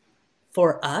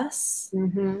for us.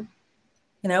 Mm-hmm.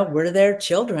 We're their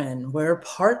children. We're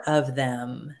part of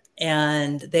them.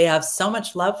 And they have so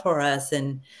much love for us.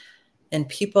 And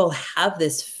people have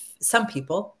this, some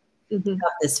people have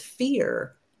this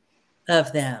fear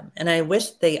of them. And I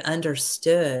wish they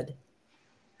understood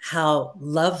how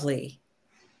lovely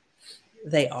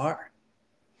they are.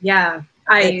 Yeah.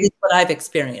 That's what I've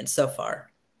experienced so far.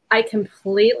 I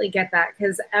completely get that,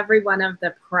 because every one of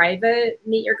the private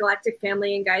Meet Your Galactic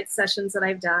Family and Guide sessions that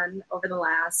I've done over the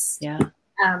last,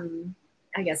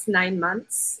 I guess 9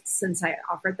 months since I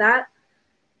offered that,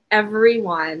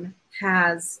 everyone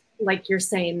has, like you're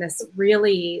saying, this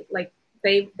really, like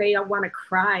they want to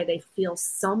cry. They feel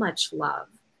so much love,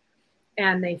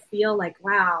 and they feel like,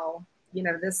 wow,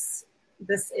 this,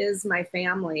 this is my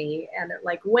family, and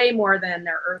like way more than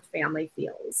their earth family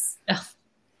feels.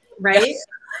 Right?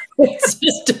 It's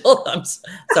just, I'm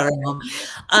sorry, Mom.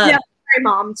 Yeah, my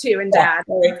mom too, and Dad.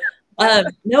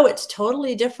 No, it's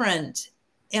totally different.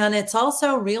 And it's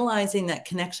also realizing that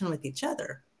connection with each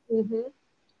other. Mm-hmm.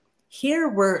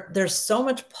 Here, there's so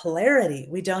much polarity,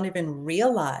 we don't even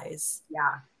realize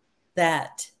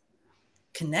that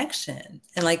connection.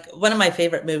 And like one of my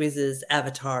favorite movies is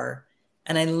Avatar.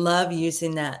 And I love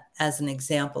using that as an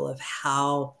example of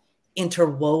how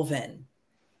interwoven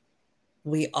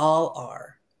we all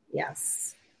are.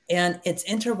 Yes. And it's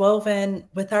interwoven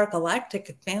with our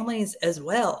galactic families as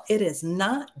well. It is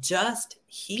not just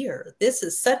here. This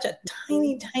is such a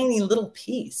tiny, tiny little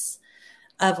piece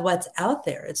of what's out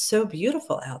there. It's so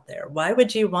beautiful out there. Why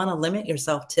would you want to limit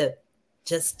yourself to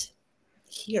just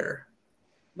here?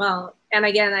 Well, and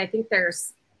again, I think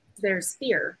there's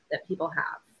fear that people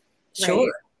have. Sure.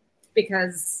 Right?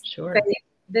 Because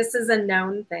this is a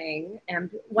known thing.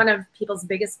 And one of people's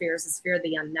biggest fears is fear of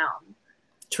the unknown.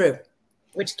 True.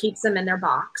 Which keeps them in their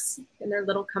box, in their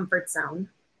little comfort zone.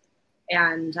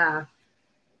 And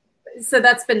so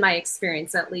that's been my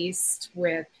experience, at least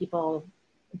with people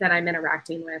that I'm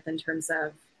interacting with, in terms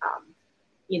of,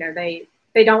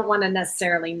 they don't want to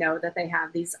necessarily know that they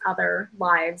have these other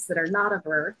lives that are not of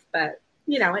Earth. But,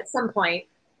 at some point,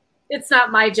 it's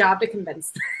not my job to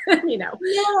convince them,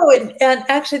 No, and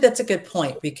actually that's a good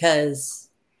point, because,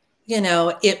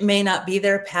 it may not be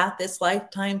their path this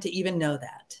lifetime to even know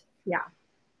that. Yeah.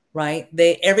 Right?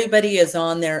 Everybody is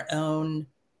on their own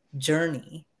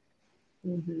journey.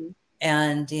 Mm-hmm.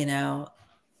 And,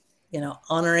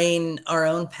 honoring our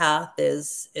own path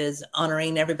is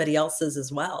honoring everybody else's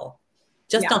as well.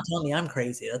 Just don't tell me I'm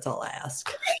crazy. That's all I ask.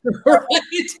 Right?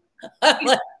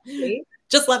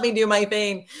 Just let me do my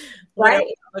thing, whatever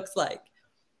it looks like.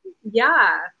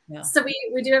 Yeah. So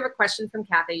we do have a question from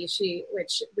Kathy,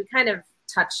 which we kind of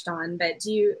touched on, but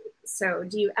do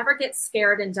you ever get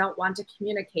scared and don't want to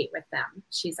communicate with them?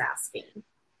 She's asking.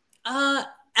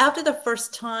 After the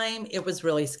first time, it was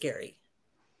really scary.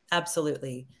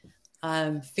 Absolutely.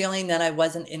 Feeling that I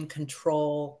wasn't in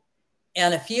control.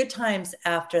 And a few times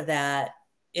after that,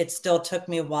 it still took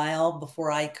me a while before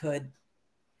I could,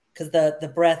 because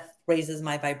the breath raises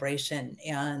my vibration,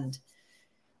 and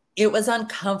it was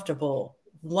uncomfortable.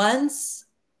 Once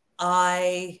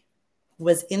I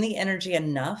was in the energy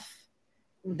enough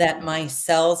that my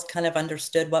cells kind of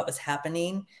understood what was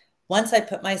happening. Once I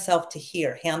put myself to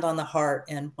here, hand on the heart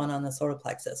and one on the solar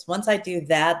plexus, once I do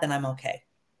that, then I'm okay.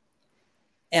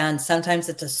 And sometimes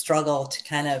it's a struggle to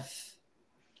kind of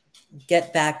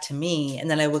get back to me. And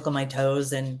then I wiggle my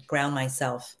toes and ground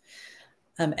myself.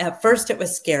 At first it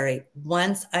was scary.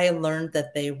 Once I learned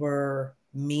that they were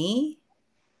me,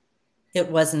 it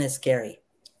wasn't as scary.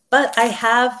 But I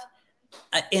have,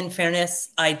 in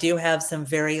fairness, I do have some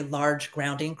very large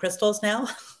grounding crystals now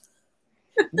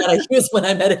that I use when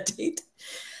I meditate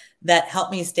that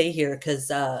help me stay here.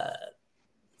 Because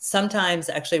sometimes,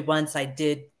 actually, once I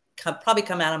did probably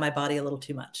come out of my body a little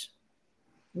too much.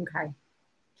 Okay.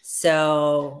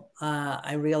 So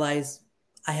I realized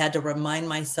I had to remind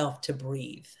myself to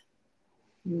breathe.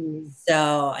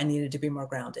 So I needed to be more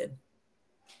grounded.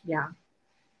 Yeah.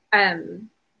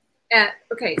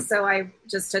 Okay, so I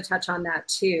just to touch on that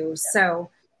too. So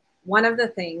one of the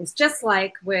things, just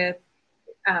like with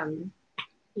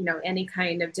any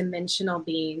kind of dimensional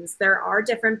beings, there are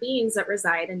different beings that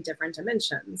reside in different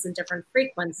dimensions and different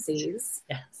frequencies.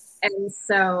 Yes. And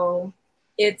so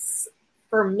it's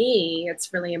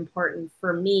really important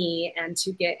for me, and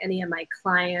to get any of my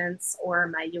clients or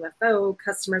my UFO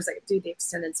customers that do the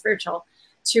extended spiritual,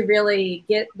 to really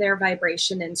get their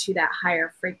vibration into that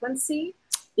higher frequency,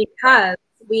 because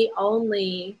we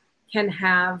only can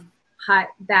have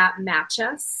that match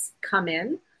us come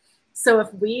in. So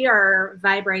if we are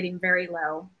vibrating very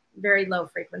low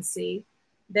frequency,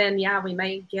 then we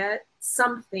might get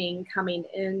something coming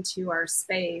into our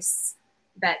space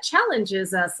that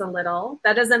challenges us a little.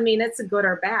 That doesn't mean it's good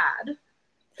or bad.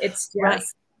 It's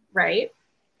just right.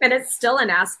 And it's still an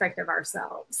aspect of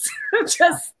ourselves.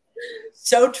 Just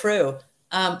so true.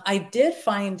 I did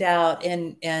find out,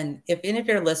 and if any of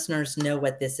your listeners know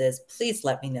what this is, please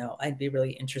let me know. I'd be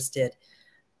really interested.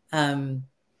 I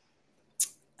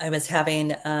was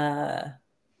having a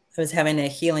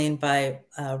healing by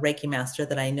a Reiki Master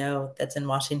that I know that's in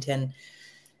Washington,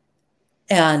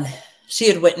 and she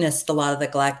had witnessed a lot of the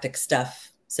galactic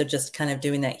stuff. So just kind of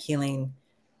doing that healing,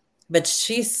 but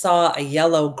she saw a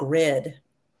yellow grid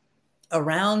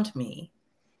around me,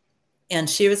 and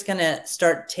she was going to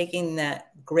start taking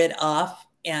that grid off,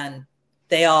 and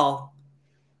they all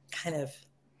kind of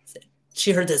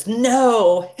she heard this,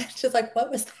 no. She's like, what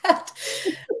was that?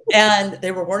 And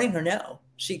they were warning her, no,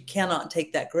 she cannot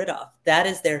take that grid off. That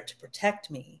is there to protect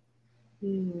me.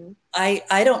 Mm-hmm.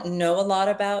 I don't know a lot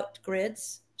about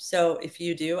grids. So if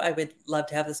you do, I would love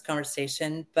to have this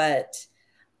conversation, but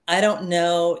I don't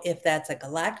know if that's a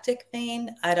galactic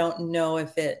thing. I don't know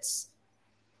if it's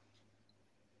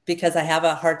because I have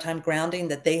a hard time grounding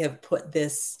that they have put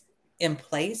this in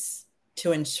place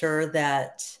to ensure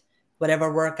that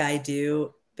whatever work I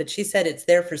do, but she said it's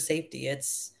there for safety.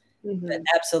 It's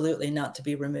absolutely not to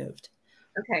be removed.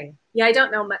 Okay. Yeah, I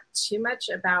don't know too much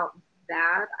about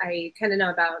that. I kind of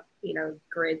know about,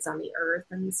 grids on the earth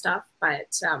and stuff,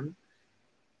 but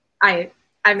I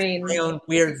mean, my own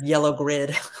weird yellow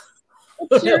grid.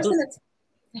 It's yours and it's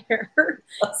there.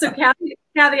 So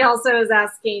Kathy also is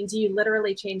asking, do you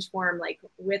literally change form like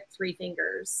with 3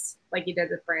 fingers, like you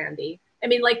did with Brandy? I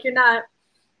mean, like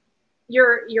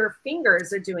your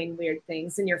fingers are doing weird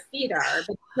things and your feet are,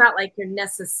 but it's not like you're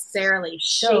necessarily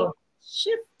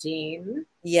shape-shifting.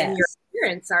 Yes. In your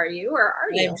appearance, are you, or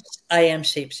are you? I am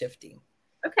shape-shifting.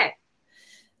 Okay.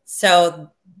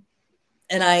 So,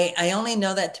 and I only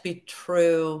know that to be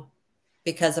true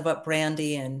because of what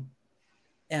Brandy and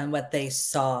what they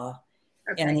saw.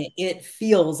 Okay. And it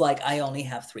feels like I only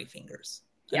have 3 fingers.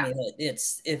 Yeah. I mean,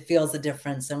 it feels the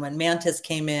difference. And when Mantis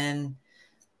came in,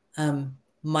 my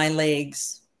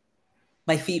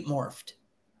feet morphed.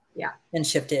 Yeah. And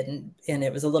shifted, and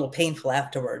it was a little painful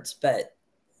afterwards, but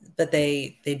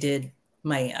they did,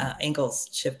 my ankles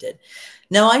shifted.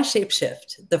 No, I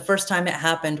shapeshift. The first time it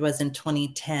happened was in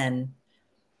 2010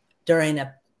 during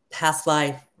a past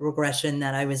life regression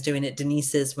that I was doing at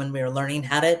Denise's when we were learning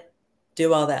how to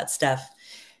do all that stuff.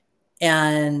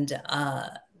 And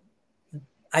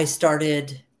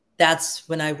that's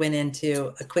when I went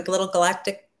into a quick little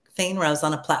galactic thing where I was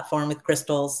on a platform with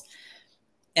crystals.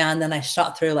 And then I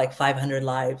shot through like 500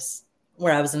 lives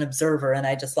where I was an observer and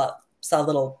I just saw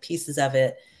little pieces of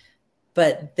it.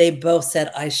 But they both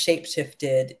said I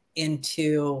shapeshifted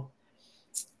into,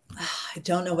 I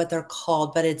don't know what they're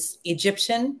called, but it's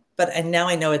Egyptian. And now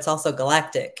I know it's also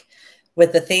galactic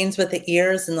with the things with the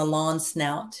ears and the long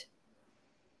snout.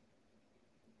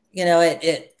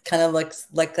 It kind of looks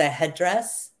like a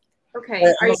headdress. Okay.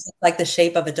 It almost looks like the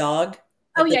shape of a dog.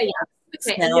 Oh, yeah.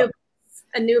 Okay.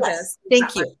 Anubis. Yes,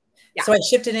 thank you. Yeah. So I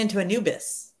shifted into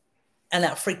Anubis and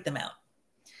that freaked them out.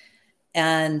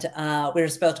 And we were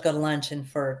supposed to go to lunch and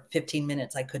for 15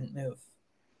 minutes, I couldn't move.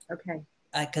 Okay.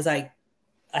 Because I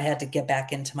had to get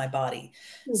back into my body.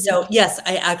 Mm-hmm. So yes,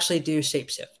 I actually do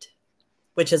shapeshift,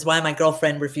 which is why my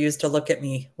girlfriend refused to look at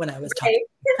me when I was talking.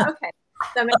 Okay.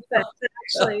 That makes sense.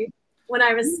 Actually, when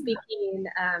I was speaking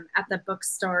at the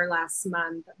bookstore last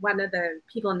month, one of the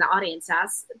people in the audience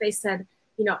asked, they said,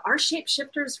 are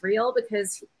shapeshifters real?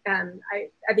 Because I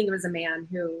think it was a man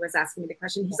who was asking me the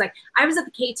question. He's like, I was at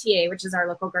the KTA, which is our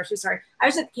local grocery store. I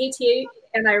was at the KTA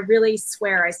and I really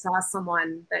swear I saw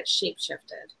someone that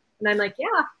shapeshifted. And I'm like,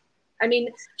 yeah. I mean,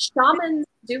 shamans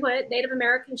do it. Native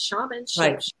American shamans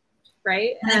shapeshift,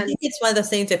 right? And I think it's one of those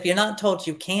things, if you're not told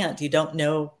you can't, you don't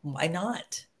know why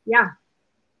not. Yeah,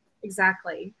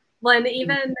 exactly. Well, and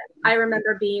even I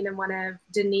remember being in one of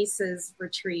Denise's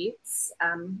retreats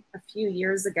a few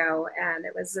years ago, and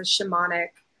it was a shamanic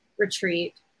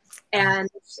retreat. And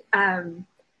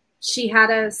she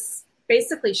had us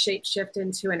basically shapeshift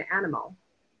into an animal,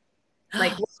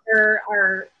 like where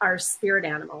our spirit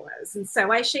animal is. And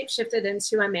so I shapeshifted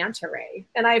into a manta ray.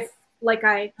 And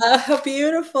how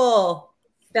beautiful.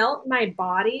 Felt my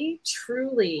body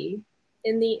truly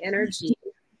in the energy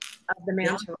of the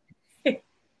manta ray.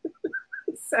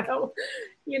 So,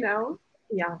 yeah.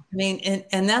 I mean,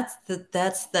 and that's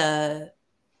the,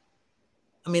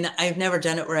 I mean, I've never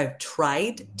done it where I've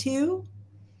tried to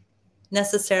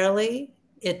necessarily.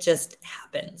 It just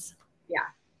happens. Yeah.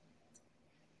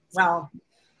 Well,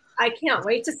 I can't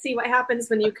wait to see what happens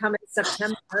when you come in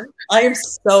September. I am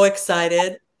so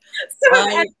excited. So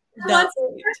come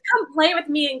play with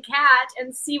me and Kat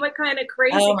and see what kind of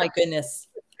crazy. Oh my goodness.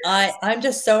 I'm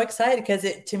just so excited because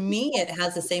to me, it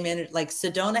has the same energy. Like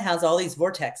Sedona has all these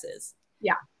vortexes.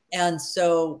 Yeah. And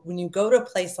so when you go to a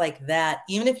place like that,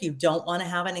 even if you don't want to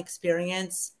have an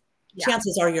experience,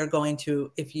 chances are you're going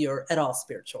to, if you're at all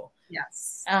spiritual.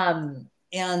 Yes.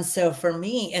 And so for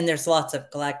me, and there's lots of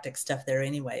galactic stuff there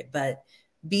anyway, but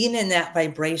being in that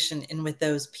vibration and with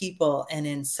those people and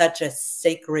in such a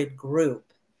sacred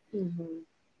group,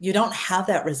 you don't have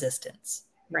that resistance.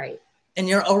 Right. And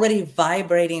you're already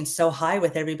vibrating so high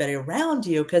with everybody around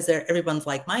you because everyone's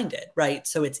like-minded, right?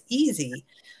 So it's easy.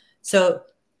 So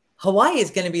Hawaii is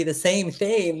going to be the same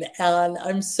thing. And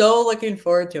I'm so looking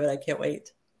forward to it. I can't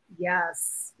wait.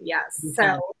 Yes. Yes. Okay.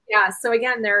 So, yeah. So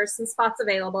again, there are some spots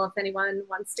available if anyone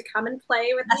wants to come and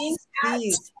play with me.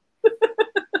 Please.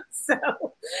 So,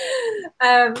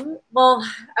 well,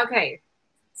 okay.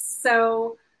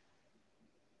 So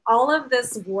all of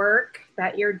this work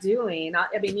that you're doing,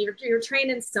 I mean, you're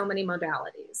trained in so many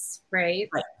modalities, right?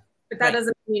 Right. But that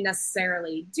doesn't mean you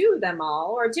necessarily do them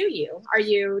all, or do you? Are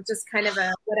you just kind of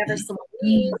a whatever someone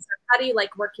needs? Or how do you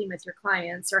like working with your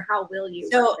clients, or how will you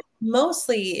So work with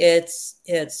mostly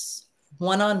it's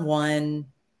one-on-one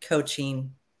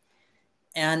coaching,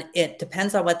 and it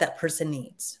depends on what that person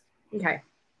needs. Okay.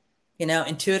 You know,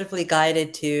 intuitively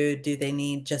guided to, do they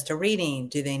need just a reading?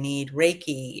 Do they need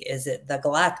Reiki? Is it the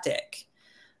galactic?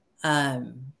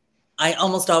 I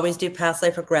almost always do past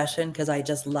life regression because I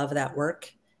just love that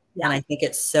work. Yeah. And I think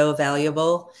it's so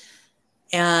valuable.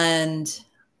 And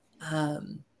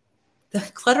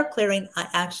the clutter clearing, I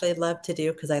actually love to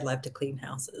do because I love to clean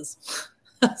houses.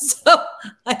 So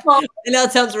I know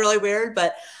it sounds really weird,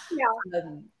 but yeah.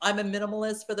 I'm a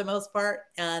minimalist for the most part.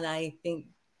 And I think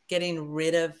getting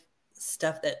rid of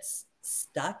stuff that's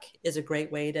stuck is a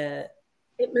great way to.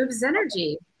 It moves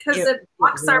energy because it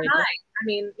blocks our really mind. I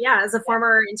mean, yeah, as a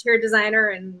former interior designer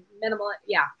and minimal,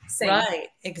 yeah, same. Right,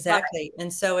 exactly.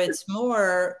 And so it's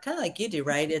more kind of like you do,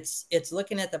 right? It's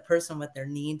looking at the person, what their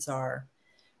needs are,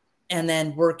 and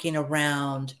then working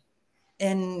around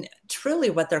and truly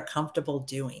what they're comfortable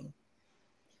doing.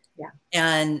 Yeah.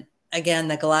 And again,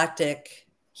 the galactic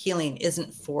healing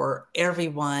isn't for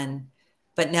everyone,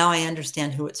 but now I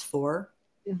understand who it's for.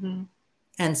 Mm-hmm.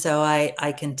 And so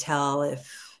I can tell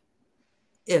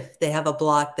if they have a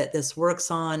block that this works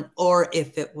on, or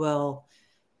if it will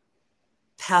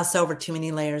pass over too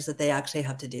many layers that they actually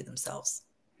have to do themselves.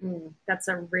 That's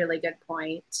a really good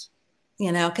point.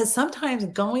 You know, because sometimes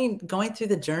going through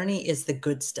the journey is the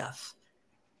good stuff.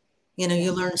 You know,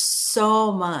 you learn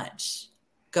so much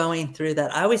going through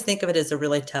that. I always think of it as a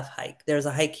really tough hike. There's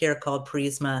a hike here called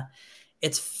Prisma.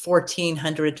 It's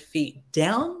 1,400 feet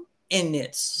down and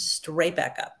it's straight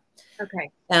back up.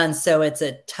 Okay. And so it's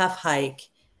a tough hike.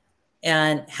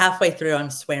 And halfway through,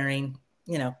 I'm swearing,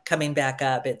 you know, coming back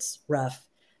up, it's rough,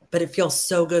 but it feels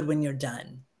so good when you're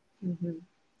done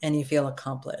and you feel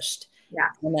accomplished. Yeah.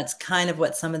 And that's kind of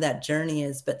what some of that journey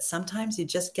is. But sometimes you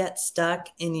just get stuck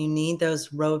and you need those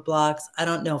roadblocks. I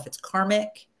don't know if it's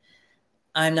karmic.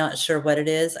 I'm not sure what it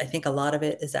is. I think a lot of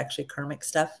it is actually karmic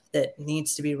stuff that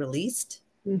needs to be released,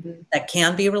 that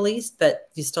can be released, but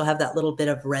you still have that little bit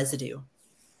of residue.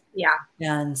 Yeah.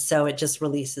 And so it just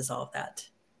releases all of that.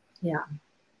 Yeah.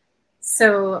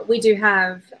 So we do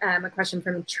have a question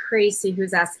from Tracy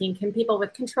who's asking, can people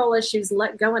with control issues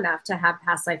let go enough to have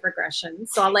past life regression?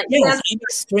 So I'll let you answer. I'm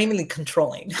extremely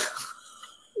controlling.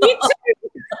 Me too.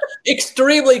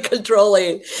 Extremely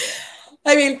controlling.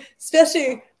 I mean,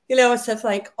 especially, you know, stuff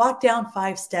like walk down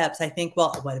 5 steps. I think,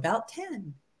 well, what about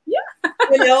 10? Yeah.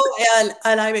 You know,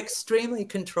 and I'm extremely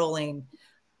controlling.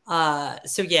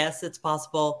 So yes, it's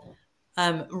possible.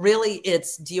 Really,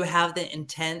 it's, do you have the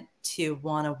intent to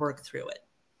want to work through it?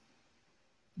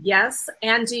 Yes.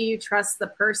 And do you trust the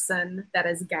person that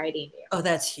is guiding you? Oh,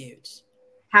 that's huge.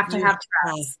 Have to have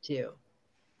trust.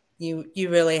 You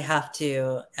really have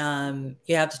to.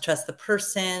 You have to trust the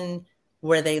person,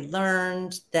 where they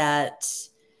learned that.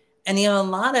 And, you know, a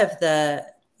lot of the,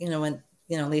 you know, when,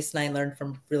 you know, Lisa and I learned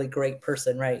from a really great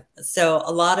person, right? So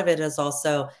a lot of it is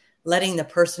also letting the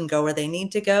person go where they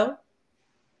need to go.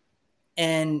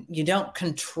 And you don't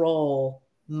control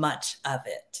much of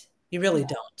it. You really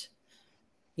don't.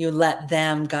 You let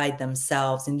them guide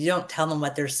themselves, and you don't tell them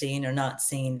what they're seeing or not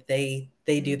seeing. They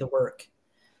do the work.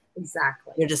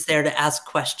 Exactly. You're just there to ask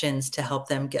questions to help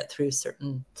them get through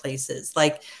certain places.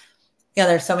 Like, yeah,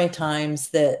 there's so many times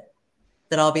that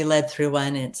I'll be led through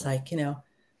one. And it's like, you know,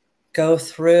 go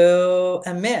through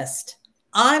a mist.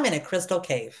 I'm in a crystal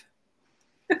cave.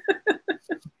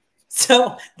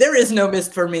 So there is no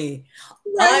mist for me.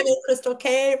 Right. I'm in a crystal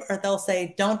cave, or they'll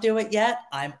say, don't do it yet.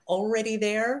 I'm already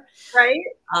there. Right.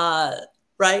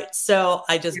 Right. So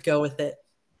I just go with it.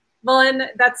 Well, and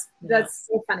that's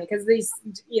so funny because these,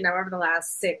 you know, over the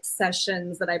last 6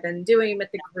 sessions that I've been doing with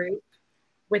the group,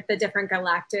 with the different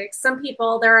galactics, some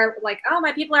people, they're like, oh,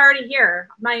 my people are already here.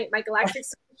 My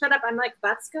galactics shut up. I'm like,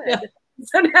 that's good. Yeah.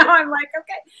 So now I'm like,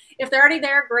 okay, if they're already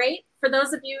there, great. For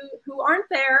those of you who aren't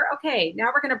there, okay,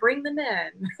 now we're going to bring them in.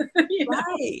 You know?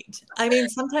 Right. I mean,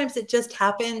 sometimes it just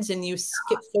happens and you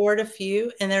skip forward a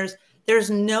few, and there's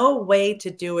no way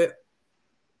to do it.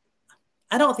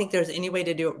 I don't think there's any way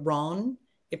to do it wrong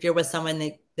if you're with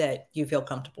someone that you feel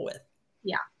comfortable with.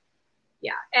 Yeah.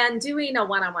 Yeah. And doing a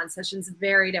one-on-one session is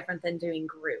very different than doing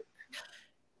group.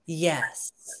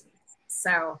 Yes.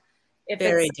 So if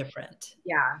very it's different.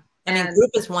 Yeah. I mean,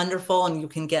 group is wonderful and you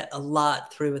can get a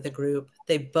lot through with a group.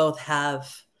 They both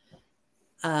have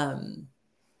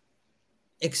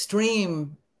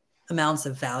extreme amounts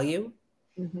of value.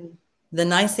 Mm-hmm. The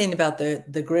nice thing about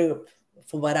the group,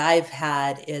 for what I've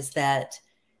had, is that,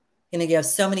 you know, you have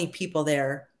so many people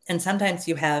there, and sometimes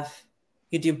you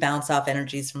do bounce off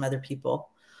energies from other people.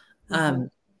 Mm-hmm.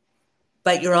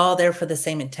 But you're all there for the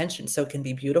same intention. So it can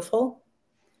be beautiful.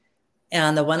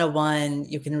 And the 101,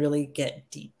 you can really get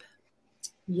deep.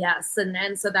 Yes.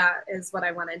 And so that is what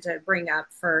I wanted to bring up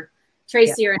for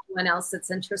Tracy or anyone else that's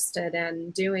interested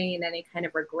in doing any kind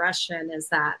of regression, is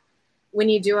that when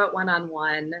you do it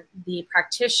one-on-one, the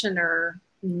practitioner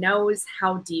knows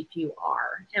how deep you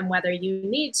are and whether you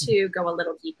need to go a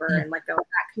little deeper and let go of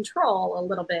that control a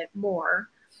little bit more.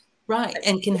 Right.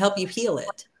 And can help you heal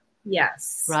it.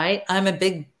 Yes. Right. I'm a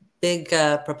big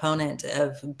proponent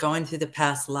of going through the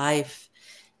past life.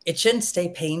 It shouldn't stay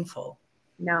painful.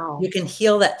 No. You can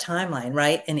heal that timeline,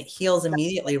 right? And it heals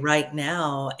immediately right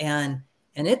now, and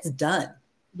it's done.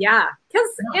 Yeah. Because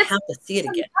you don't have to see it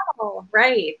again.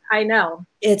 Right. I know.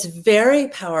 It's very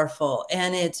powerful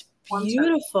and it's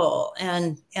beautiful.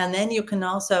 And then you can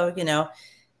also, you know,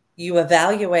 you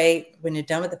evaluate when you're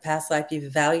done with the past life, you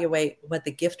evaluate what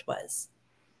the gift was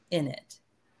in it.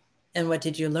 And what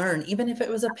did you learn, even if it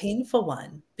was a painful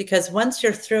one? Because once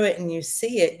you're through it and you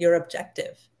see it, you're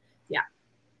objective. Yeah.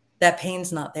 That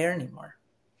pain's not there anymore.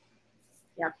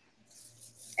 Yep.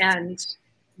 And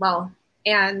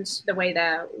the way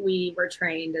that we were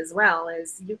trained as well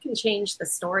is you can change the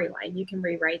storyline. You can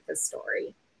rewrite the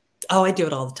story. Oh, I do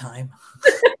it all the time.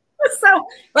 So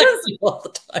I do it all the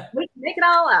time. We can make it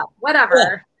all up,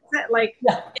 whatever. Yeah. Like,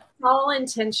 it's all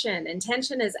intention.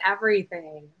 Intention is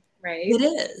everything, right? It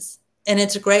is. And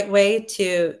it's a great way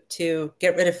to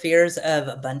get rid of fears of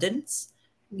abundance.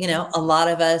 Mm-hmm. You know, a lot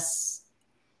of us,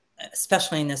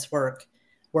 especially in this work,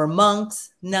 we're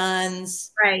monks,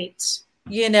 nuns, right?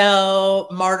 You know,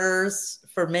 martyrs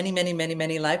for many, many, many,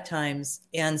 many lifetimes.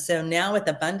 And so now with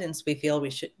abundance, we feel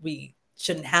we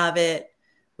shouldn't have it.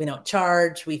 We don't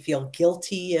charge. We feel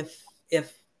guilty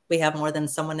if we have more than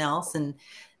someone else. And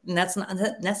that's not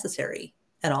necessary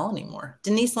at all anymore.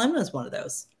 Denise Lynn was one of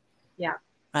those. Yeah.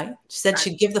 Right. She said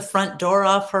she'd give the front door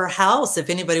off her house if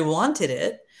anybody wanted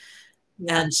it.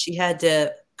 Yeah. And she had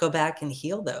to go back and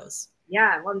heal those.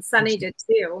 Yeah. Well, and Sunny did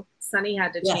too. Sunny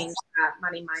had to change that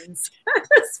money mindset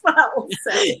as well.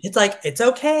 So it's like, it's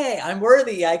okay. I'm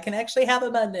worthy. I can actually have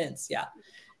abundance. Yeah.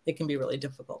 It can be really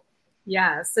difficult.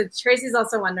 Yeah. So Tracy's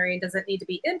also wondering, does it need to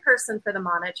be in person for the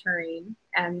monitoring?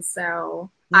 And so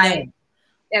no. I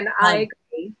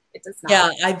agree. It does not. Yeah,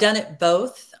 I've done it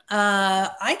both.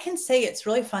 I can say it's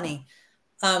really funny.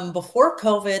 Before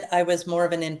COVID, I was more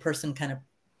of an in-person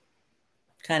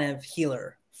kind of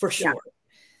healer for sure.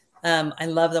 Yeah. I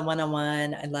love the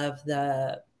one-on-one. I love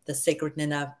the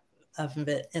sacredness of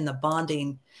it and the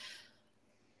bonding.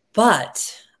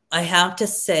 But I have to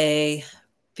say,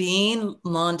 being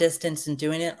long distance and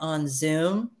doing it on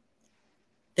Zoom,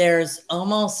 there's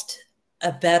almost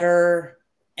a better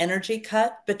energy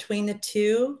cut between the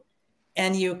two.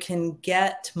 And you can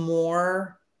get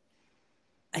more,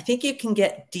 I think you can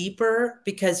get deeper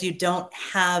because you don't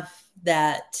have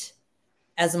that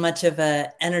as much of an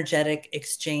energetic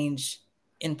exchange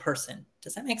in person.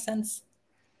 Does that make sense?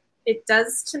 It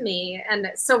does to me.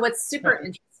 And so what's super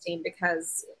interesting,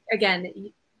 because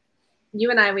again, you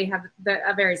and I, we have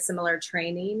a very similar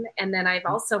training. And then I've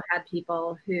also had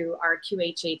people who are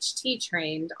QHHT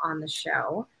trained on the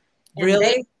show. And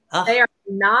really? They are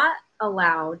not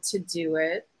allowed to do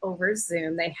it over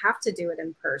Zoom. They have to do it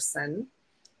in person.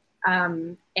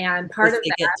 And part of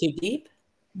that get too deep.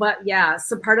 But yeah,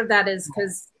 so part of that is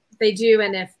because they do,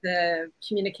 and if the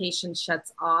communication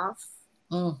shuts off,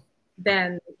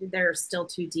 then they're still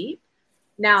too deep.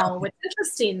 Now, what's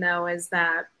interesting though is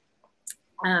that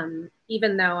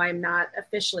even though I'm not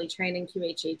officially trained in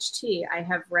QHHT, I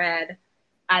have read.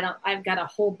 I've got a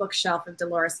whole bookshelf of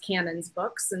Dolores Cannon's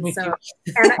books. And so,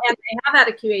 and I have had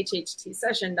a QHHT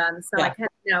session done. So I kind of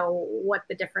know what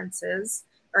the difference is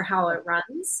or how it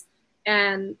runs.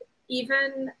 And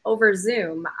even over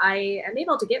Zoom, I am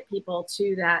able to get people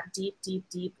to that deep, deep,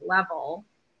 deep level,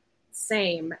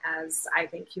 same as I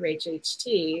think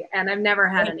QHHT. And I've never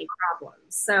had any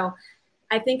problems. So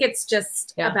I think it's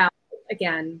just about,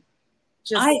 again,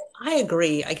 I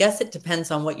agree. I guess it depends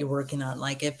on what you're working on.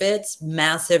 Like if it's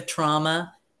massive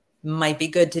trauma, might be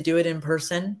good to do it in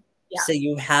person. Yeah. So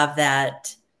you have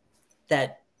that,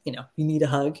 you know, you need a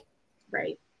hug.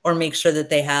 Right. Or make sure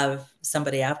that they have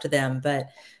somebody after them.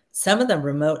 But some of the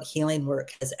remote healing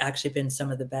work has actually been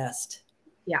some of the best.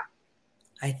 Yeah.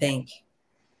 I think.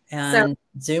 And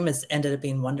Zoom has ended up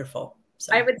being wonderful.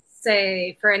 So I would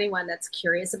say for anyone that's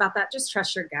curious about that, just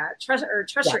trust your gut, trust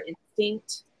your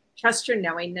instinct, trust your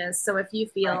knowingness. So if you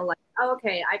feel like, oh,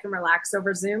 okay, I can relax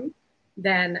over Zoom,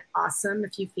 then awesome.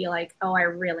 If you feel like, oh, I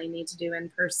really need to do in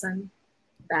person,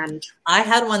 then. I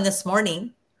had one this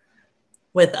morning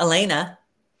with Elena.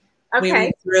 Okay. We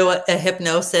went through a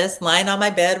hypnosis, lying on my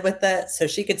bed with so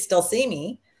she could still see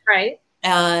me. Right.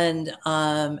 And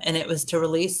it was to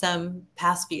release some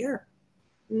past fear,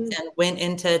 and went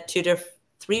into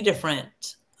 3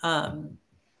 different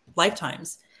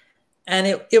lifetimes, and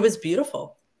it was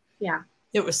beautiful. Yeah,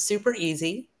 it was super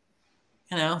easy,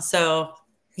 So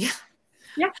yeah,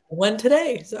 one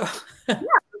today. So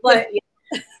but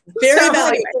very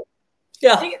valuable.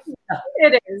 Anyway,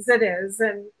 it is,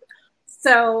 and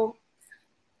so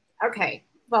okay.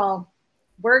 Well,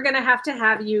 we're gonna have to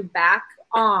have you back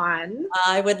on.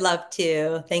 I would love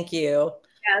to. Thank you.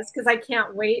 Yes, because I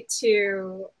can't wait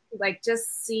to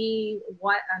just see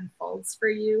what unfolds for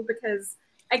you, because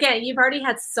again, you've already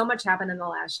had so much happen in the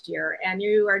last year, and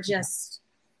you are this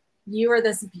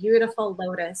beautiful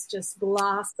lotus just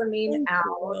blossoming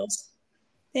out.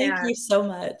 Thank you so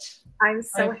much. I'm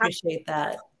so happy. Appreciate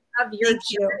that. Of your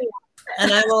journey.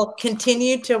 And I will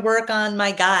continue to work on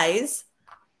my guys,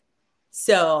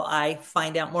 so I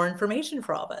find out more information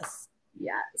for all of us.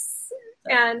 Yes.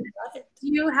 And do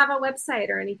you have a website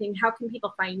or anything? How can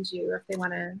people find you if they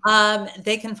want to?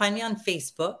 They can find me on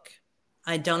Facebook.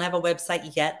 I don't have a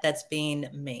website yet that's being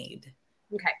made.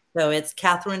 Okay. So it's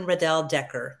Catherine Riddell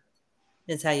Decker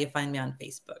is how you find me on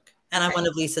Facebook. And I'm one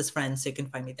of Lisa's friends, so you can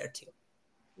find me there too.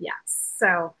 Yes.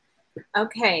 So,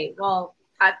 okay. Well,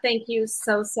 thank you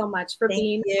so much for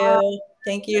being here.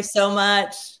 Thank you so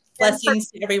much.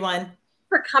 Blessings to everyone.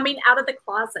 For coming out of the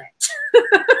closet.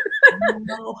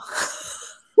 No.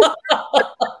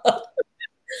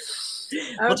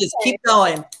 We'll just keep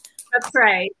going. That's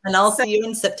right. And I'll see you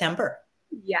in September.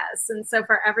 Yes. And so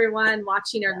for everyone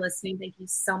watching or listening, thank you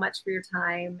so much for your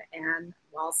time. And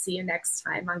I'll see you next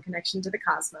time on Connection to the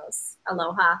Cosmos.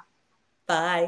 Aloha. Bye.